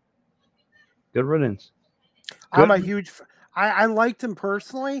here, good riddance. Good. I'm a huge. I liked him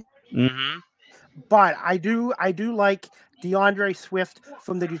personally, Mm-hmm. but I do like DeAndre Swift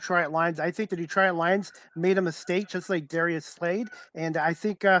from the Detroit Lions. I think the Detroit Lions made a mistake, just like Darius Slade, and I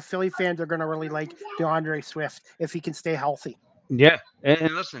think Philly fans are going to really like DeAndre Swift if he can stay healthy. Yeah,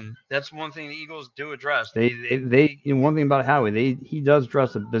 and listen, that's one thing the Eagles do address. One thing about Howie, he does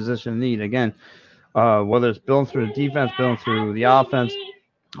address the position need again. Whether it's building through the defense, building through the offense,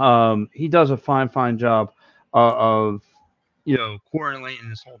 he does a fine job of coordinating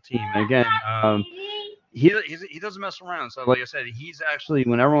this whole team. Again, he doesn't mess around. So, like I said, he's actually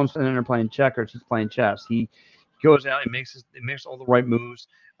when everyone's sitting there playing checkers, he's playing chess. He goes out, he makes all the right moves,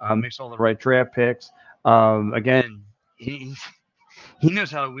 makes all the right draft picks. Again, he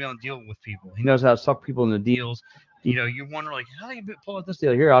knows how to wheel and deal with people. He knows how to suck people into deals. You wonder like, how do you pull out this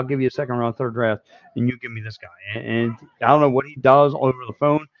deal? Here, I'll give you a second round, third draft, and you give me this guy. And I don't know what he does over the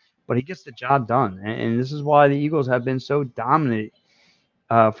phone, but he gets the job done. And this is why the Eagles have been so dominant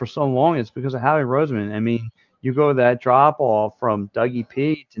for so long. It's because of Howie Roseman. I mean, you go that drop off from Dougie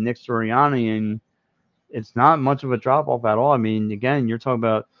P to Nick Sirianni, and it's not much of a drop off at all. I mean, again, you're talking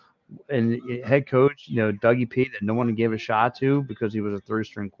about and head coach, Dougie P that no one gave a shot to because he was a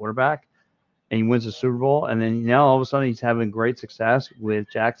third-string quarterback, and he wins the Super Bowl. And then now all of a sudden he's having great success with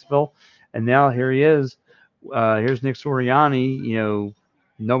Jacksonville, and now here he is. Here's Nick Sirianni.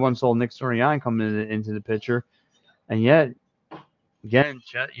 No one saw Nick Sirianni coming into the picture, and yet again,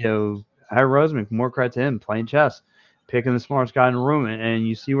 Harry Roseman, more credit to him playing chess. Picking the smartest guy in the room, and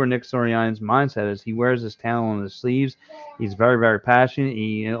you see where Nick Sirianni's mindset is. He wears his talent on his sleeves. He's very, very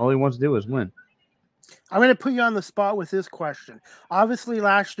passionate. All he wants to do is win. I'm going to put you on the spot with this question. Obviously,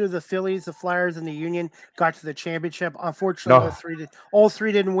 last year the Phillies, the Flyers, and the Union got to the championship. Unfortunately, all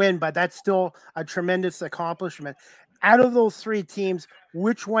three didn't win, but that's still a tremendous accomplishment. Out of those three teams,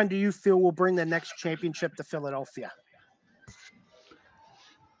 which one do you feel will bring the next championship to Philadelphia?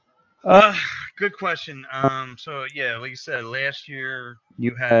 Good question. So yeah, like you said, last year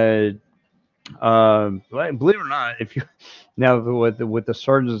you had, believe it or not, if you now with the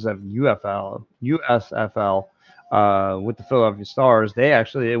surges of USFL, with the Philadelphia Stars,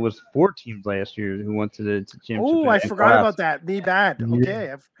 it was 4 teams last year who went to the championship. Oh, I forgot about that. Me bad.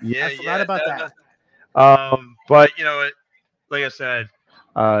 Okay, I forgot about that. But like I said,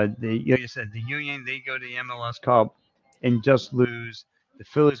 the Union, they go to the MLS Cup and just lose. The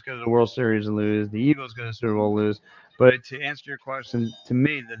Phillies go to the World Series and lose. The Eagles go to the Super Bowl and lose. But to answer your question, to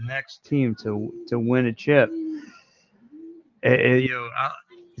me, the next team to win a chip,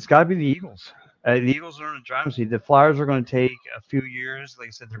 it's got to be the Eagles. The Eagles are in the driving seat. The Flyers are going to take a few years. Like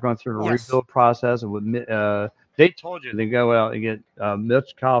I said, they're going through a rebuild process. They told you they go out and get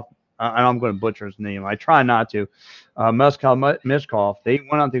Mitchkov. And I'm going to butcher his name. I try not to. Mishkov. They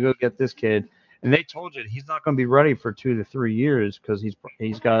went out to go get this kid. And they told you he's not going to be ready for 2 to 3 years because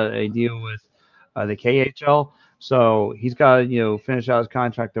he's got a deal with the KHL, so he's got to finish out his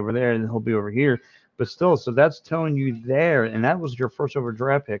contract over there, and he'll be over here. But still, so that's telling you there, and that was your first over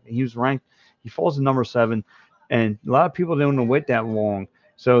draft pick. He was ranked. He falls to number 7, and a lot of people don't want to wait that long.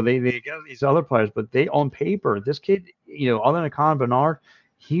 So they got these other players, but they on paper, this kid, other than Connor Bernard,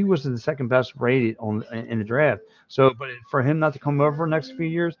 he was the second best rated in the draft. So, but for him not to come over for the next few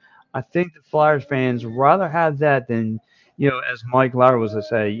years. I think the Flyers fans rather have that than, as Mike Lauer was to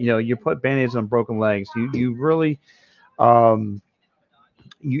say, you put Band-Aids on broken legs. You really, you're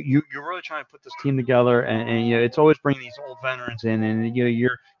really trying to put this team together, and it's always bringing these old veterans in, and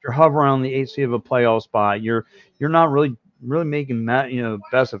you're hovering on the 8th seed of a playoff spot. You're not really making that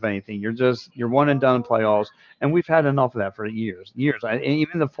best of anything. You're one and done in playoffs, and we've had enough of that for years. And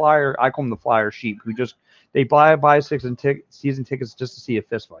even the Flyer, I call them the Flyer sheep, who just they buy season tickets just to see a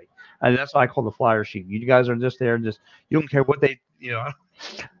fist fight. And that's what I call the Flyer sheep. You guys are just there, you don't care what they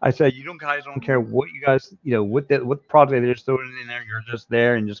I said, you guys don't care what you guys, what project they're just throwing in there. You're just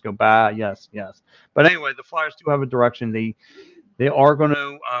there and just go by. Yes, yes. But anyway, the Flyers do have a direction. They are going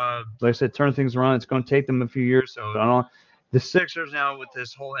to, like I said, turn things around. It's going to take them a few years. So I don't know. The Sixers now with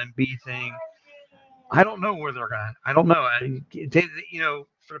this whole MB thing, I don't know where they're going. I don't know.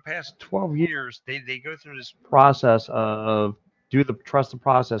 For the past 12 years, they go through this process of do the trust the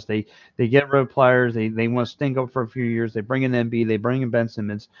process. They get rid of players. They want to stink up for a few years. They bring in MB. They bring in Ben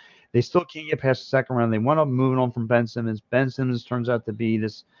Simmons. They still can't get past the second round. They wind up moving on from Ben Simmons. Ben Simmons turns out to be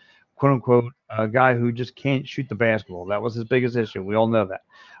this quote unquote guy who just can't shoot the basketball. That was his biggest issue. We all know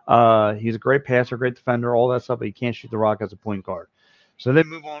that. He's a great passer, great defender, all that stuff, but he can't shoot the rock as a point guard. So they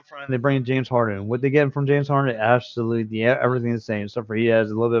move on from it. They bring in James Harden. What they get from James Harden, absolutely everything the same, except for he has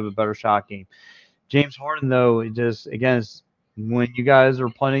a little bit of a better shot game. James Harden, though, it just again, when you guys are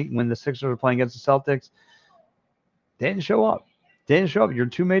playing, when the Sixers are playing against the Celtics, they didn't show up. They didn't show up. Your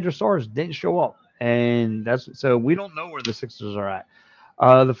two major stars didn't show up, and so we don't know where the Sixers are at.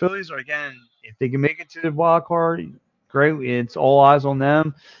 The Phillies are again, if they can make it to the wild card, great. It's all eyes on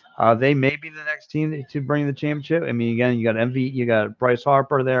them. They may be the next team to bring the championship. I mean, again, you got MV, you got Bryce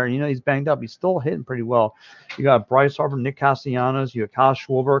Harper there. He's banged up. He's still hitting pretty well. You got Bryce Harper, Nick Castellanos. You got Kyle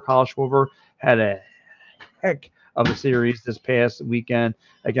Schwarber. Kyle Schwarber had a heck of a series this past weekend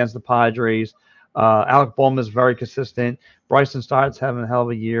against the Padres. Alec Bohm is very consistent. Bryson Stott's having a hell of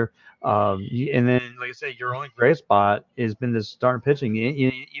a year. And then, like I said, your only gray spot has been this starting pitching.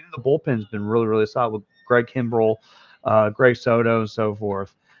 Even the bullpen's been really, really solid with Greg Kimbrell, Greg Soto, and so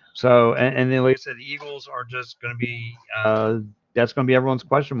forth. So, and then, like I said, the Eagles are just going to be that's going to be everyone's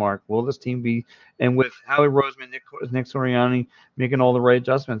question mark. Will this team be? And with Howie Roseman, Nick Sirianni making all the right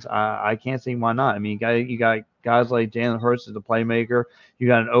adjustments, I can't see why not. I mean, you got guys like Jalen Hurts as the playmaker. You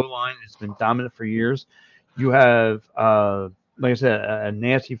got an O-line that's been dominant for years. You have, like I said, a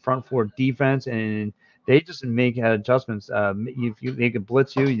nasty front four defense, and they just make adjustments. If they can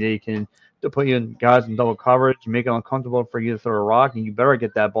blitz you, they can put you in guys in double coverage, make it uncomfortable for you to throw a rock, and you better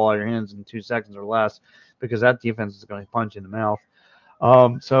get that ball out of your hands in 2 seconds or less, because that defense is going to punch you in the mouth.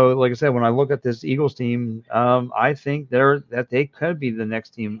 So, like I said, when I look at this Eagles team, I think that they could be the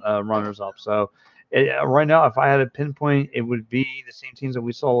next team runners up. So, right now, if I had a pinpoint, it would be the same teams that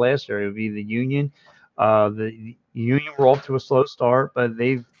we saw last year. It would be the Union. The Union were off to a slow start, but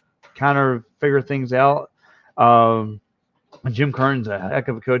they've kind of figured things out. Jim Kern's a heck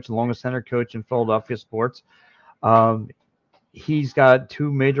of a coach, the longest tenure coach in Philadelphia sports. He's got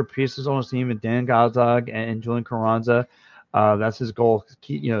 2 major pieces on his team, Dan Gazdag and Julian Carranza. That's his goal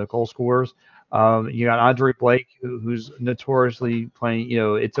scorers. You got Andre Blake, who's notoriously playing.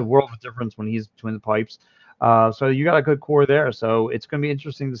 It's a world of difference when he's between the pipes. So you got a good core there. So it's going to be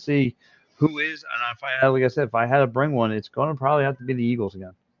interesting to see who is. And if I had to bring one, it's going to probably have to be the Eagles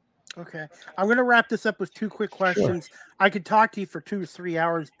again. Okay. I'm going to wrap this up with 2 quick questions. Sure. I could talk to you for 2 to 3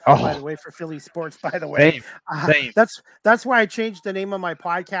 hours, by the way, for Philly sports, by the way. Same. That's why I changed the name of my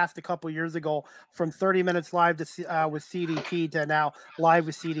podcast a couple years ago from 30 Minutes Live to with CDP to now Live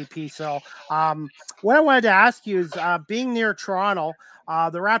with CDP. So what I wanted to ask you is, being near Toronto,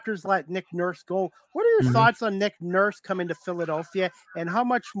 the Raptors let Nick Nurse go. What are your thoughts on Nick Nurse coming to Philadelphia, and how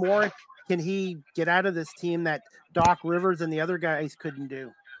much more can he get out of this team that Doc Rivers and the other guys couldn't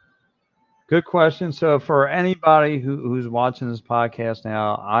do? Good question. So for anybody who's watching this podcast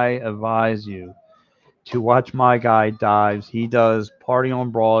now, I advise you to watch my guy Dives. He does Party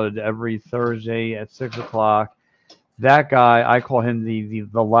on Broad every Thursday at 6 o'clock. That guy, I call him the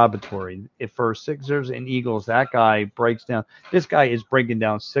laboratory. If for Sixers and Eagles, that guy breaks down. This guy is breaking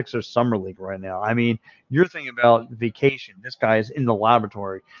down Sixers Summer League right now. I mean, you're thinking about vacation. This guy is in the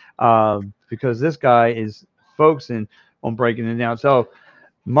laboratory because this guy is focusing on breaking it down. So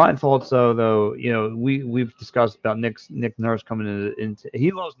my thoughts, though, we've discussed about Nick Nurse coming into. He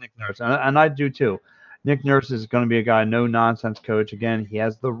loves Nick Nurse, and I do too. Nick Nurse is going to be a guy, no nonsense coach. Again, he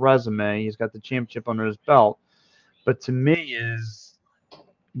has the resume. He's got the championship under his belt. But to me,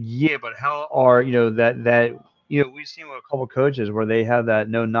 but how are that we've seen with a couple of coaches where they have that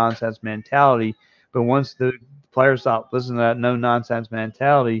no nonsense mentality, but once the players stop listening to that no nonsense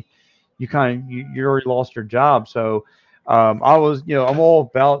mentality, you already lost your job. So. I'm all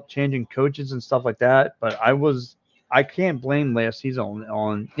about changing coaches and stuff like that, but I can't blame last season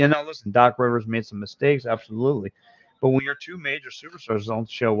on listen, Doc Rivers made some mistakes, absolutely. But when your 2 major superstars don't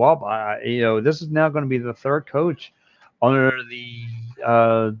show up, this is now going to be the 3rd coach under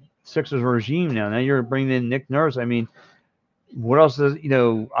the Sixers regime now. Now you're bringing in Nick Nurse. I mean, what else is,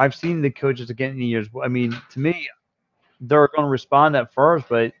 I've seen the coaches again in the years. I mean, to me, they're going to respond at first,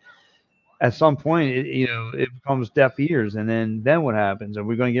 but at some point, it becomes deaf ears, and then what happens? Are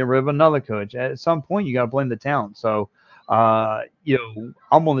we going to get rid of another coach? At some point, you got to blame the talent. So, I'm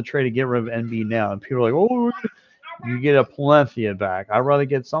on the trade to get rid of NB now, and people are like, "Oh, you get a Palencia back." I'd rather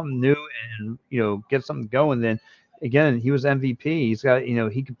get something new and get something going. Then again, he was MVP. He's got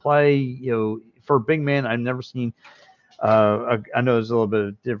he can play. For a big man, I've never seen. I know it's a little bit of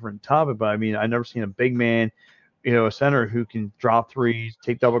a different topic, but I mean, I've never seen a big man, a center who can drop threes,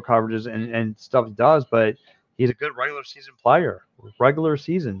 take double coverages, and stuff he does. But he's a good regular season player. Regular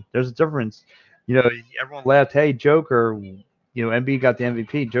season, there's a difference. Everyone laughed, "Hey, Joker." MB got the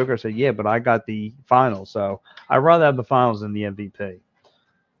MVP. Joker said, "Yeah, but I got the finals." So I'd rather have the finals than the MVP.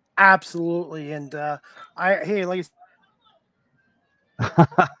 Absolutely. And like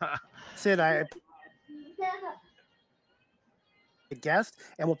I said, I guest,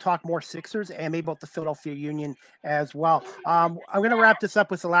 and we'll talk more Sixers and maybe about the Philadelphia Union as well. I'm going to wrap this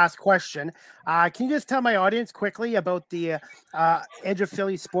up with the last question. Can you just tell my audience quickly about the Edge of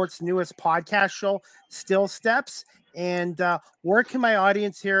Philly Sports' newest podcast show, Still Steps? And where can my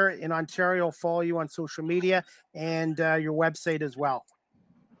audience here in Ontario follow you on social media and your website as well?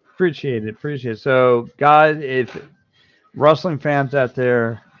 Appreciate it. So, guys, if wrestling fans out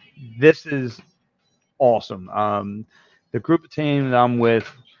there, this is awesome. The group of team that I'm with,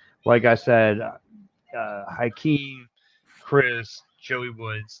 like I said, Hakeem, Chris, Joey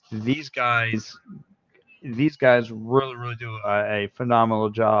Woods, these guys really, really do a phenomenal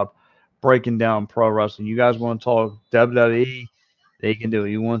job breaking down pro wrestling. You guys want to talk WWE, they can do it.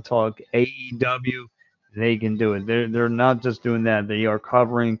 You want to talk AEW, they can do it. They're not just doing that. They are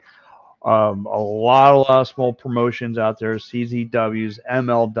covering a lot of small promotions out there, CZWs,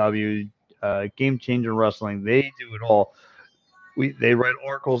 MLW, Game Changer Wrestling. They do it all. They write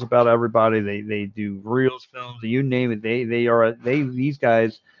articles about everybody. They do reels, films, you name it. These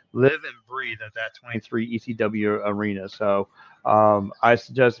guys live and breathe at that 23 ECW arena. So I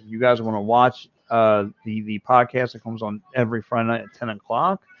suggest if you guys want to watch the podcast that comes on every Friday night at 10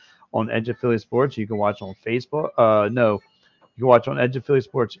 o'clock on Edge of Philly Sports, you can watch on Facebook. No, you can watch on Edge of Philly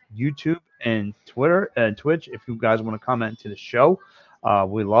Sports YouTube and Twitter and Twitch if you guys want to comment to the show.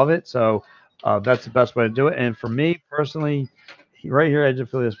 We love it. So that's the best way to do it. And for me personally, right here at Edge of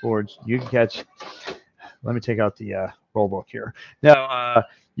Philly Sports, you can catch. Let me take out the roll book here. Now,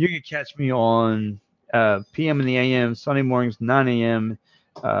 you can catch me on PM in the AM, Sunday mornings, 9 a.m.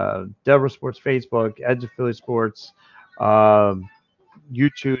 Deborah Sports Facebook, Edge of Philly Sports,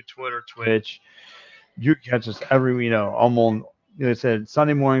 YouTube, Twitter, Twitch. You can catch us I'm on, I said,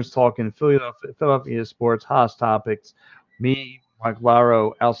 Sunday mornings talking Philadelphia sports, hot topics. Me, Mike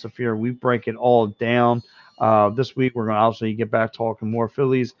Laro, Al Safir, we break it all down. This week, we're going to obviously get back talking more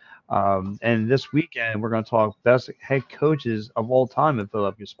Phillies. And this weekend, we're going to talk best head coaches of all time in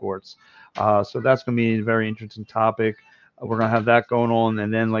Philadelphia sports. So that's going to be a very interesting topic. We're going to have that going on.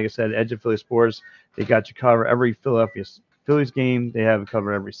 And then, like I said, Edge of Philly Sports, they got you covered every Phillies game. They have it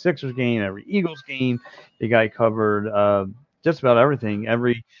covered every Sixers game, every Eagles game. They got it covered just about everything.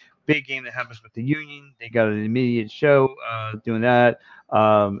 Every big game that happens with the Union, they got an immediate show doing that.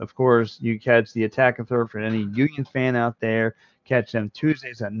 Of course, you catch the Attack and Third for any Union fan out there. Catch them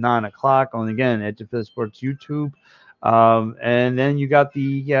Tuesdays at 9 o'clock on, again, Edge of Philly Sports YouTube. And then you got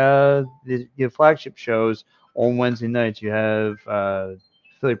the flagship shows on Wednesday nights. You have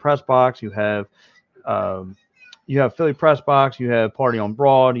Philly Press Box. You have Philly Press Box. You have Party on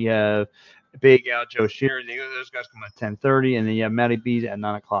Broad. You have Big Al, Joe Shearer. Those guys come at 10:30, and then you have Matty B at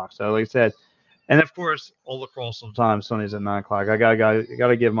 9 o'clock. So, like I said, and of course, all lacrosse sometimes Sundays at 9 o'clock. I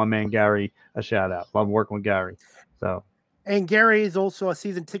gotta give my man Gary a shout out. Love working with Gary. So. And Gary is also a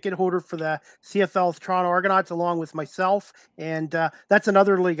season ticket holder for the CFL Toronto Argonauts, along with myself. And that's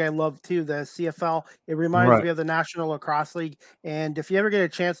another league I love too, the CFL. It reminds me of the National Lacrosse League. And if you ever get a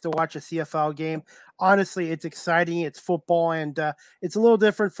chance to watch a CFL game, honestly, it's exciting. It's football, and it's a little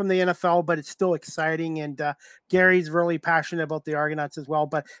different from the NFL, but it's still exciting. And Gary's really passionate about the Argonauts as well.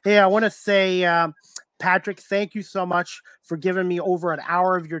 But hey, I want to say, Patrick, thank you so much for giving me over an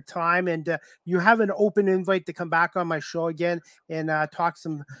hour of your time. And you have an open invite to come back on my show again and talk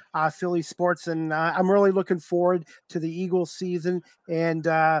some Philly sports. And I'm really looking forward to the Eagles season. And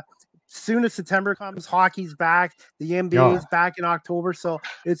soon as September comes, hockey's back. The NBA is back in October. So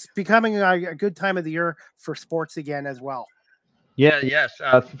it's becoming a good time of the year for sports again as well. Yes.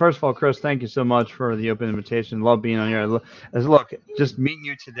 First of all, Chris, thank you so much for the open invitation. Love being on here. Look, just meeting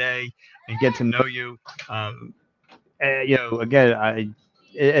you today and get to know you. Again,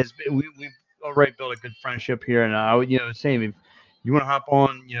 we've already built a good friendship here, and same. you want to hop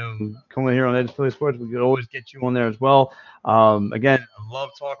on, come in here on Edge of Philly Sports, we could always get you on there as well. Again, I love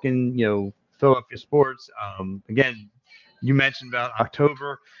talking, Philadelphia sports. Again, you mentioned about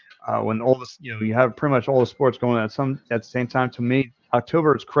October, when all this, you have pretty much all the sports going on at the same time. To me,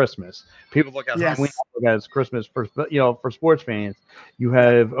 October is Christmas. People look at Halloween, Yes. look at it as Christmas for sports fans. You'll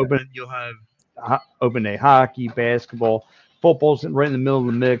have open day hockey, basketball, football's right in the middle of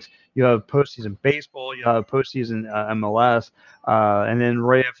the mix. You have postseason baseball, you have postseason MLS, and then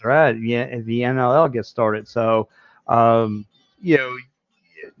right after that, the NLL gets started. So, um, you know,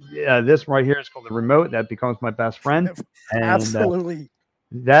 this right here is called the remote. That becomes my best friend, and Absolutely.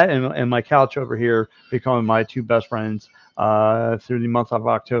 that and my couch over here become my two best friends through the month of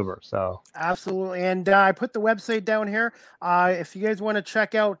October. So, Absolutely. And I put the website down here. If you guys want to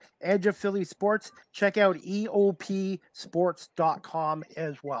check out Edge of Philly Sports, check out eopsports.com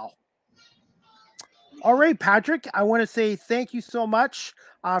as well. All right, Patrick, I want to say thank you so much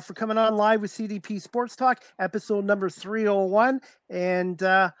for coming on live with CDP Sports Talk, episode number 301. And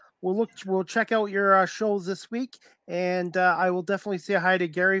we'll check out your shows this week. And I will definitely say hi to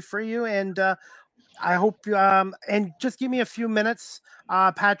Gary for you. And I hope and just give me a few minutes,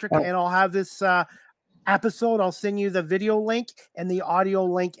 Patrick, and I'll have this episode. I'll send you the video link and the audio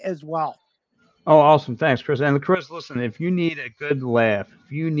link as well. oh, awesome. Thanks, Chris. And Chris, listen, if you need a good laugh,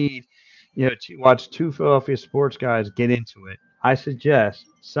 if you need, to watch two Philadelphia sports guys get into it, I suggest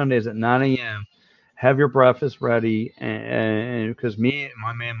Sundays at 9 a.m. Have your breakfast ready. And because me and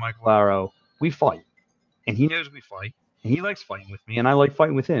my man, Mike Laro, we fight. And he knows we fight. And he likes fighting with me, and I like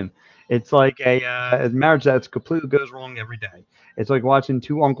fighting with him. It's like a marriage that's completely goes wrong every day. It's like watching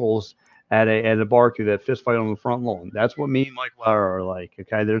two uncles at a barbecue that fist fight on the front lawn. That's what me and Mike Lauer are like.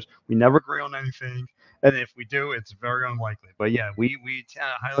 Okay, we never agree on anything, and if we do, it's very unlikely. But yeah, we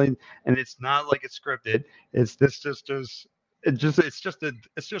highlight, and it's not like it's scripted. It's this just is. It's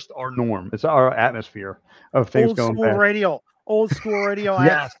just our norm. It's our atmosphere of things Old going school bad. radio. Old school radio.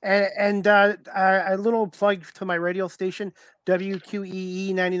 Yes. And a little plug to my radio station,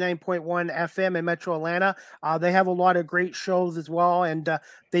 WQEE 99.1 FM in Metro Atlanta. They have a lot of great shows as well. And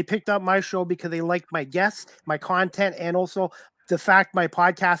they picked up my show because they liked my guests, my content, and also the fact my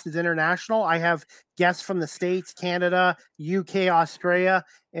podcast is international. I have guests from the States, Canada, UK, Australia,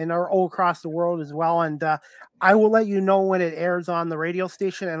 and are all across the world as well. And I will let you know when it airs on the radio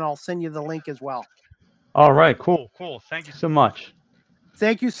station, and I'll send you the link as well. All right. Cool. Thank you so much.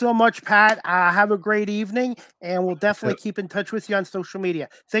 Thank you so much, Pat. Have a great evening, and we'll definitely keep in touch with you on social media.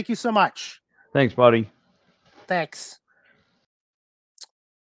 Thank you so much. Thanks, buddy. Thanks.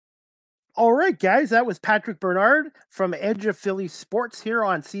 All right, guys, that was Patrick Bernard from Edge of Philly Sports here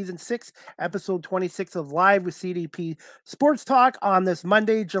on Season 6, Episode 26 of Live with CDP Sports Talk on this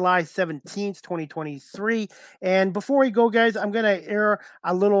Monday, July 17th, 2023. And before we go, guys, I'm going to air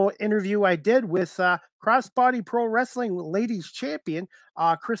a little interview I did with Crossbody Pro Wrestling Ladies Champion,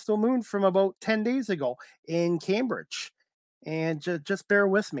 Crystal Moon, from about 10 days ago in Cambridge. And just bear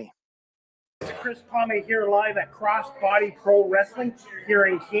with me. Chris Palme here live at Crossbody Pro Wrestling here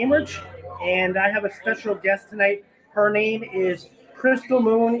in Cambridge, and I have a special guest tonight. Her name is Crystal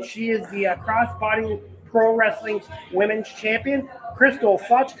Moon. She is the Crossbody Pro Wrestling Women's Champion. Crystal,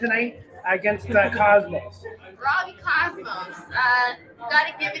 thoughts tonight against Cosmos? Robbie Cosmos.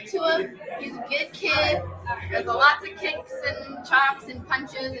 Gotta give it to him. He's a good kid. There's lots of kicks and chops and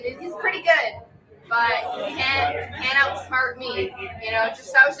punches, and he's pretty good. But he can't outsmart me. I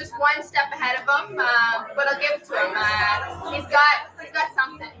was just one step ahead of him. But I'll give it to him. He's got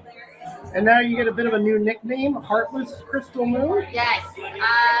something. And now you get a bit of a new nickname, Heartless Crystal Moon. Yes.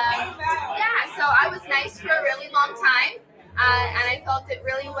 So I was nice for a really long time, and I felt it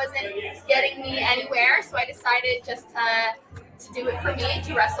really wasn't getting me anywhere. So I decided just to do it for me,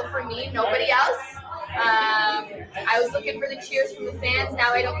 to wrestle for me, nobody else. I was looking for the cheers from the fans.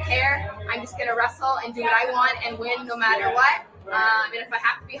 Now I don't care. I'm just going to wrestle and do what I want and win no matter what. And if I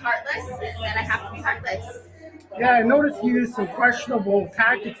have to be heartless, then I have to be heartless. Yeah, I noticed you used some questionable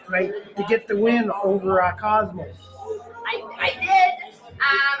tactics tonight to get the win over Cosmos. I did. I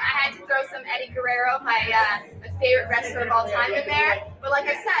had to throw some Eddie Guerrero, my favorite wrestler of all time, in there. But like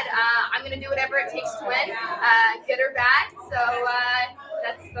I said, I'm going to do whatever it takes to win, good or bad. So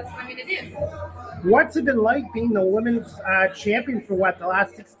that's what I'm going to do. What's it been like being the women's champion for the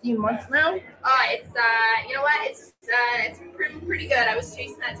last 16 months now? It's you know what? It's pretty good. I was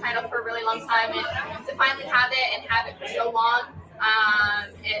chasing that title for a really long time, and to finally have it and have it for so long,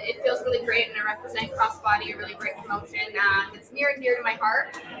 it feels really great. And I represent Crossbody, a really great promotion that's near and dear to my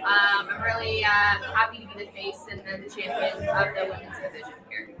heart. I'm really happy to be the face and the champion of the women's division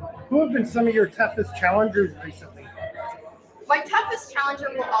here. Who have been some of your toughest challengers recently? My toughest challenger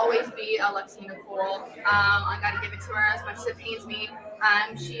will always be Alexia Nicole. I got to give it to her as much as it pains me.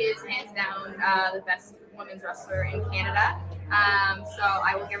 She is hands down the best women's wrestler in Canada. So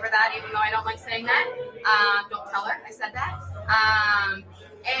I will give her that, even though I don't like saying that. Don't tell her I said that.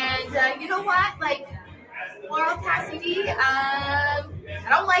 And you know what? Like, Laurel Cassidy, I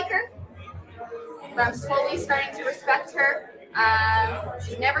don't like her, but I'm slowly starting to respect her.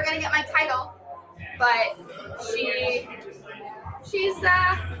 She's never going to get my title, but she's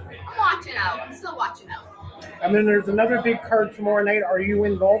I'm watching out. I'm still watching out. And then there's another big card tomorrow night. Are you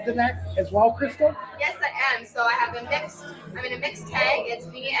involved in that as well, Crystal? Yes, I am. So I'm in a mixed tag. It's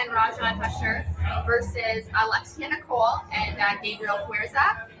me and Rajan Husher versus Alexia Nicole and Gabriel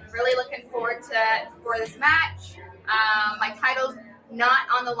Fuerza. Really looking forward for this match. My title's not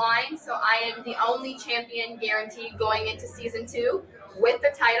on the line, so I am the only champion guaranteed going into season 2 with the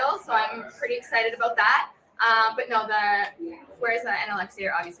title. So I'm pretty excited about that. But no, the Fuerza and Alexia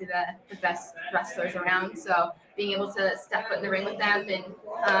are obviously the best wrestlers around. So being able to step foot in the ring with them, and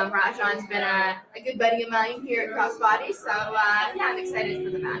Rajan's been a good buddy of mine here at Crossbody. So yeah, I'm excited for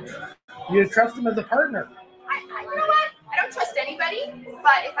the match. You trust him as a partner? You know what? I don't trust anybody,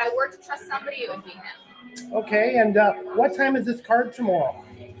 but if I were to trust somebody, it would be him. Okay, and what time is this card tomorrow?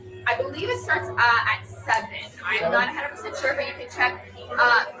 I believe it starts at 7. I'm not 100% sure, but you can check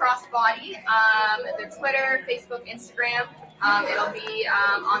Crossbody, their Twitter, Facebook, Instagram. It'll be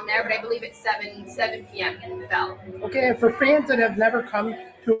on there, but I believe it's 7 p.m. Bell. Okay, and for fans that have never come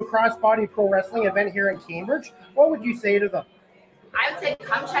to a Crossbody Pro Wrestling event here in Cambridge, what would you say to them? I would say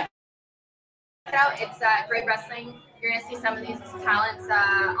come check it out. It's great wrestling. You're going to see some of these talents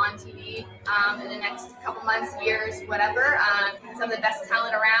on TV in the next couple months, years, whatever. Some of the best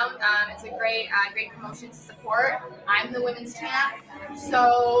talent around. It's a great promotion to support. I'm the women's champ,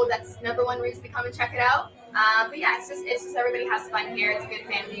 so that's number one reason to come and check it out. But yeah, it's just everybody has fun here. It's a good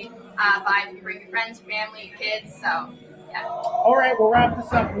family vibe. You bring your friends, your family, your kids. So yeah. All right, we'll wrap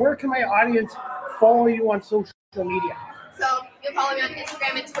this up. Where can my audience follow you on social media? So you can follow me on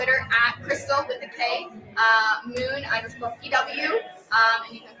Instagram and Twitter at Crystal with a K, moon_PW,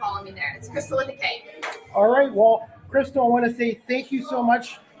 and you can follow me there. It's Crystal with a K. All right. Well, Crystal, I want to say thank you so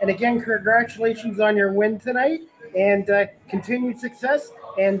much. And again, congratulations on your win tonight, and continued success.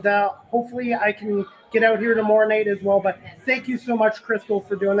 And hopefully I can get out here tomorrow night as well. But thank you so much, Crystal,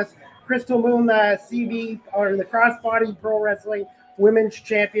 for doing this. Crystal Moon, CB, or the Crossbody Pro Wrestling Women's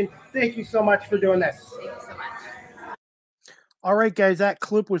Champion. Thank you so much for doing this. Thank you so much. All right, guys, that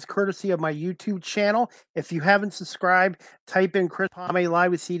clip was courtesy of my YouTube channel. If you haven't subscribed, type in Chris Palme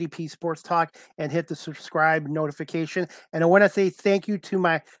Live with CDP Sports Talk and hit the subscribe notification. And I want to say thank you to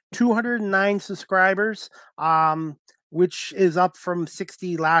my 209 subscribers, which is up from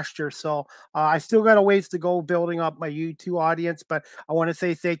 60 last year. So I still got a ways to go building up my YouTube audience, but I want to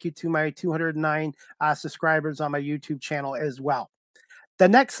say thank you to my 209 subscribers on my YouTube channel as well. The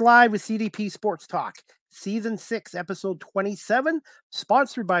next live with CDP Sports Talk, Season 6, Episode 27,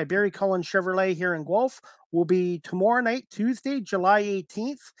 sponsored by Barry Cullen Chevrolet here in Guelph, will be tomorrow night, Tuesday, July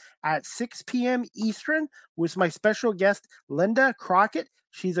 18th at 6 p.m. Eastern with my special guest, Linda Crockett.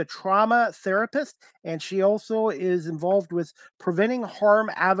 She's a trauma therapist, and she also is involved with preventing harm,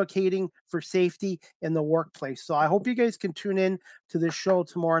 advocating for safety in the workplace. So I hope you guys can tune in to this show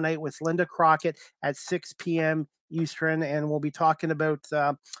tomorrow night with Linda Crockett at 6 p.m. Eastern, and we'll be talking about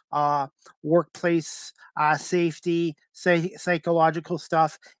workplace safety, psychological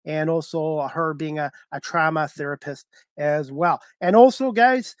stuff, and also her being a trauma therapist as well. And also,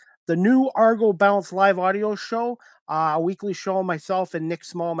 guys, the new Argo Bounce live audio show, a weekly show myself and Nick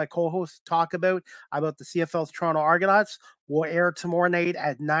Small, my co-host, talk about the CFL's Toronto Argonauts, will air tomorrow night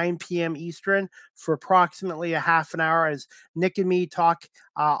at 9 p.m. Eastern for approximately a half an hour as Nick and me talk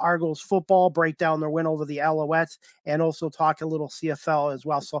Argos football, break down their win over the Alouettes, and also talk a little CFL as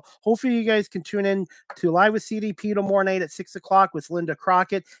well. So hopefully you guys can tune in to Live with CDP tomorrow night at 6 o'clock with Linda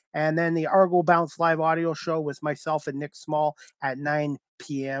Crockett, and then the Argo Bounce live audio show with myself and Nick Small at 9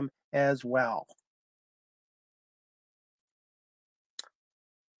 p.m. as well.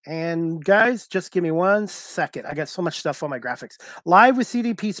 And guys, just give me 1 second. I got so much stuff on my graphics. Live with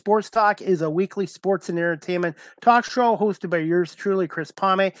CDP Sports Talk is a weekly sports and entertainment talk show hosted by yours truly, Chris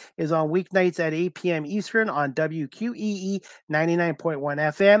Palme. Is on weeknights at 8 p.m. Eastern on WQEE 99.1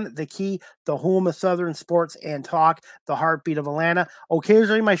 FM. The Key, the home of Southern sports and talk, the heartbeat of Atlanta.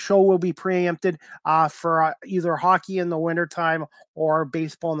 Occasionally, my show will be preempted for either hockey in the wintertime or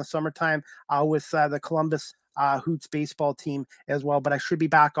baseball in the summertime with the Columbus Hoots baseball team as well. But I should be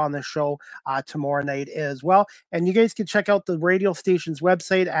back on the show tomorrow night as well. And you guys can check out the radio station's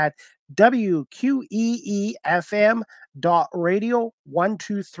website at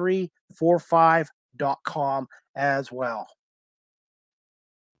wqeefm.radio12345.com as well.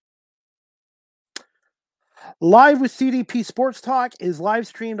 Live with CDP Sports Talk is live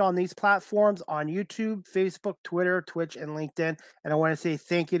streamed on these platforms on YouTube, Facebook, Twitter, Twitch, and LinkedIn. And I want to say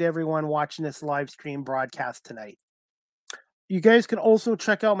thank you to everyone watching this live stream broadcast tonight. You guys can also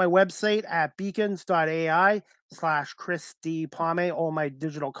check out my website at beacons.ai/Chris D. Palme, all my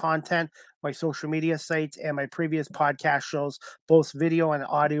digital content, my social media sites, and my previous podcast shows, both video and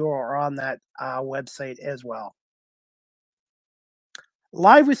audio, are on that website as well.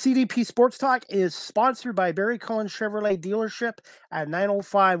 Live with CDP Sports Talk is sponsored by Barry Cullen Chevrolet Dealership at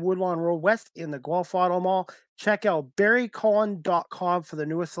 905 Woodlawn Road West in the Guelph Auto Mall. Check out barrycullen.com for the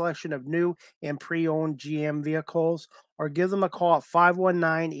newest selection of new and pre-owned GM vehicles, or give them a call at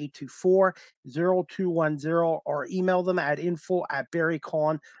 519-824-0210 or email them at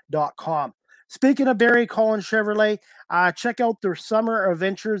info@barrycullen.com. Speaking of Barry Cullen Chevrolet, check out their Summer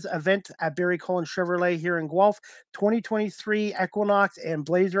Adventures event at Barry Cullen Chevrolet here in Guelph. 2023 Equinox and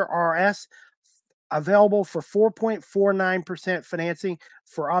Blazer RS available for 4.49% financing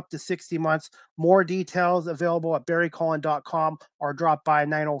for up to 60 months. More details available at barrycullen.com or drop by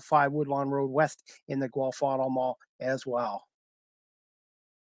 905 Woodlawn Road West in the Guelph Auto Mall as well.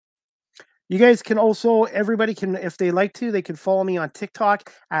 You guys can also, everybody can, if they like to, they can follow me on TikTok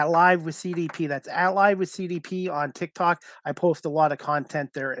at Live with CDP. That's at Live with CDP on TikTok. I post a lot of content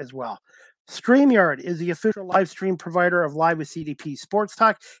there as well. StreamYard is the official live stream provider of Live with CDP Sports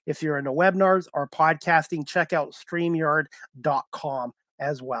Talk. If you're into webinars or podcasting, check out StreamYard.com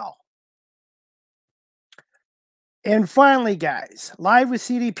as well. And finally, guys, Live with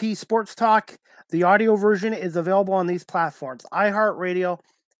CDP Sports Talk, the audio version is available on these platforms: iHeartRadio,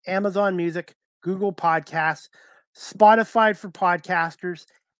 Amazon Music, Google Podcasts, Spotify for podcasters,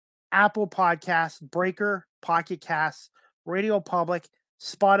 Apple Podcasts, Breaker, Pocket Casts, Radio Public,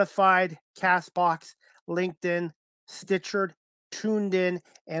 Spotify, Castbox, LinkedIn, Stitcher, Tuned In,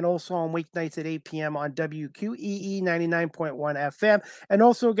 and also on weeknights at 8 p.m. on WQEE 99.1 FM. And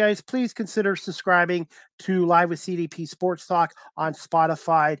also, guys, please consider subscribing to Live with CDP Sports Talk on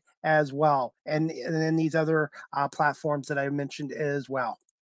Spotify as well, and then these other platforms that I mentioned as well.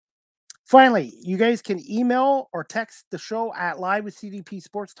 Finally, you guys can email or text the show at Live with CDP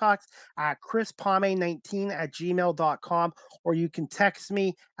Sports Talks at chrispalme19@gmail.com, or you can text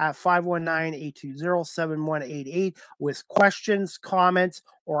me at 519-820-7188 with questions, comments,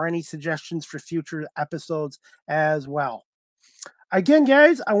 or any suggestions for future episodes as well. Again,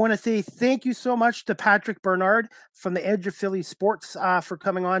 guys, I want to say thank you so much to Patrick Bernard from the Edge of Philly Sports for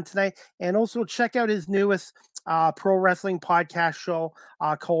coming on tonight. And also check out his newest pro wrestling podcast show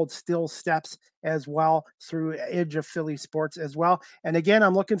called Still Steps as well through Edge of Philly Sports as well. And again,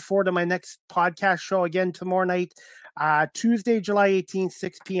 I'm looking forward to my next podcast show again tomorrow night, Tuesday, July 18th,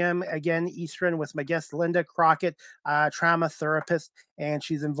 6 p.m. again Eastern, with my guest Linda Crockett, trauma therapist, and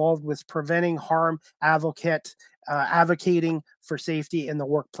she's involved with preventing harm advocating for safety in the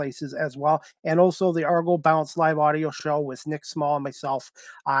workplaces as well. And also the Argo Bounce live audio show with Nick Small and myself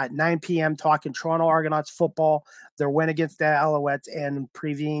at 9 p.m. talking Toronto Argonauts football, their win against the Alouettes, and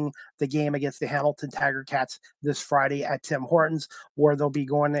previewing the game against the Hamilton Tiger Cats this Friday at Tim Hortons, where they'll be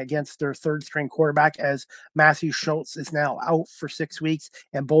going against their third string quarterback, as Matthew Schultz is now out for 6 weeks,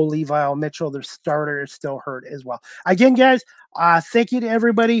 and Bo Levi Mitchell, their starter, is still hurt as well. Again, guys, thank you to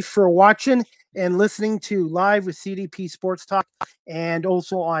everybody for watching and listening to Live with CDP Sports Talk, and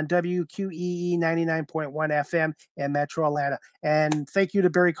also on WQEE 99.1 FM in Metro Atlanta. And thank you to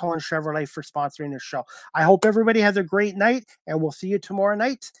Barry Cullen Chevrolet for sponsoring this show. I hope everybody has a great night, and we'll see you tomorrow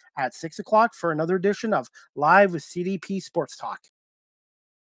night at 6 o'clock for another edition of Live with CDP Sports Talk.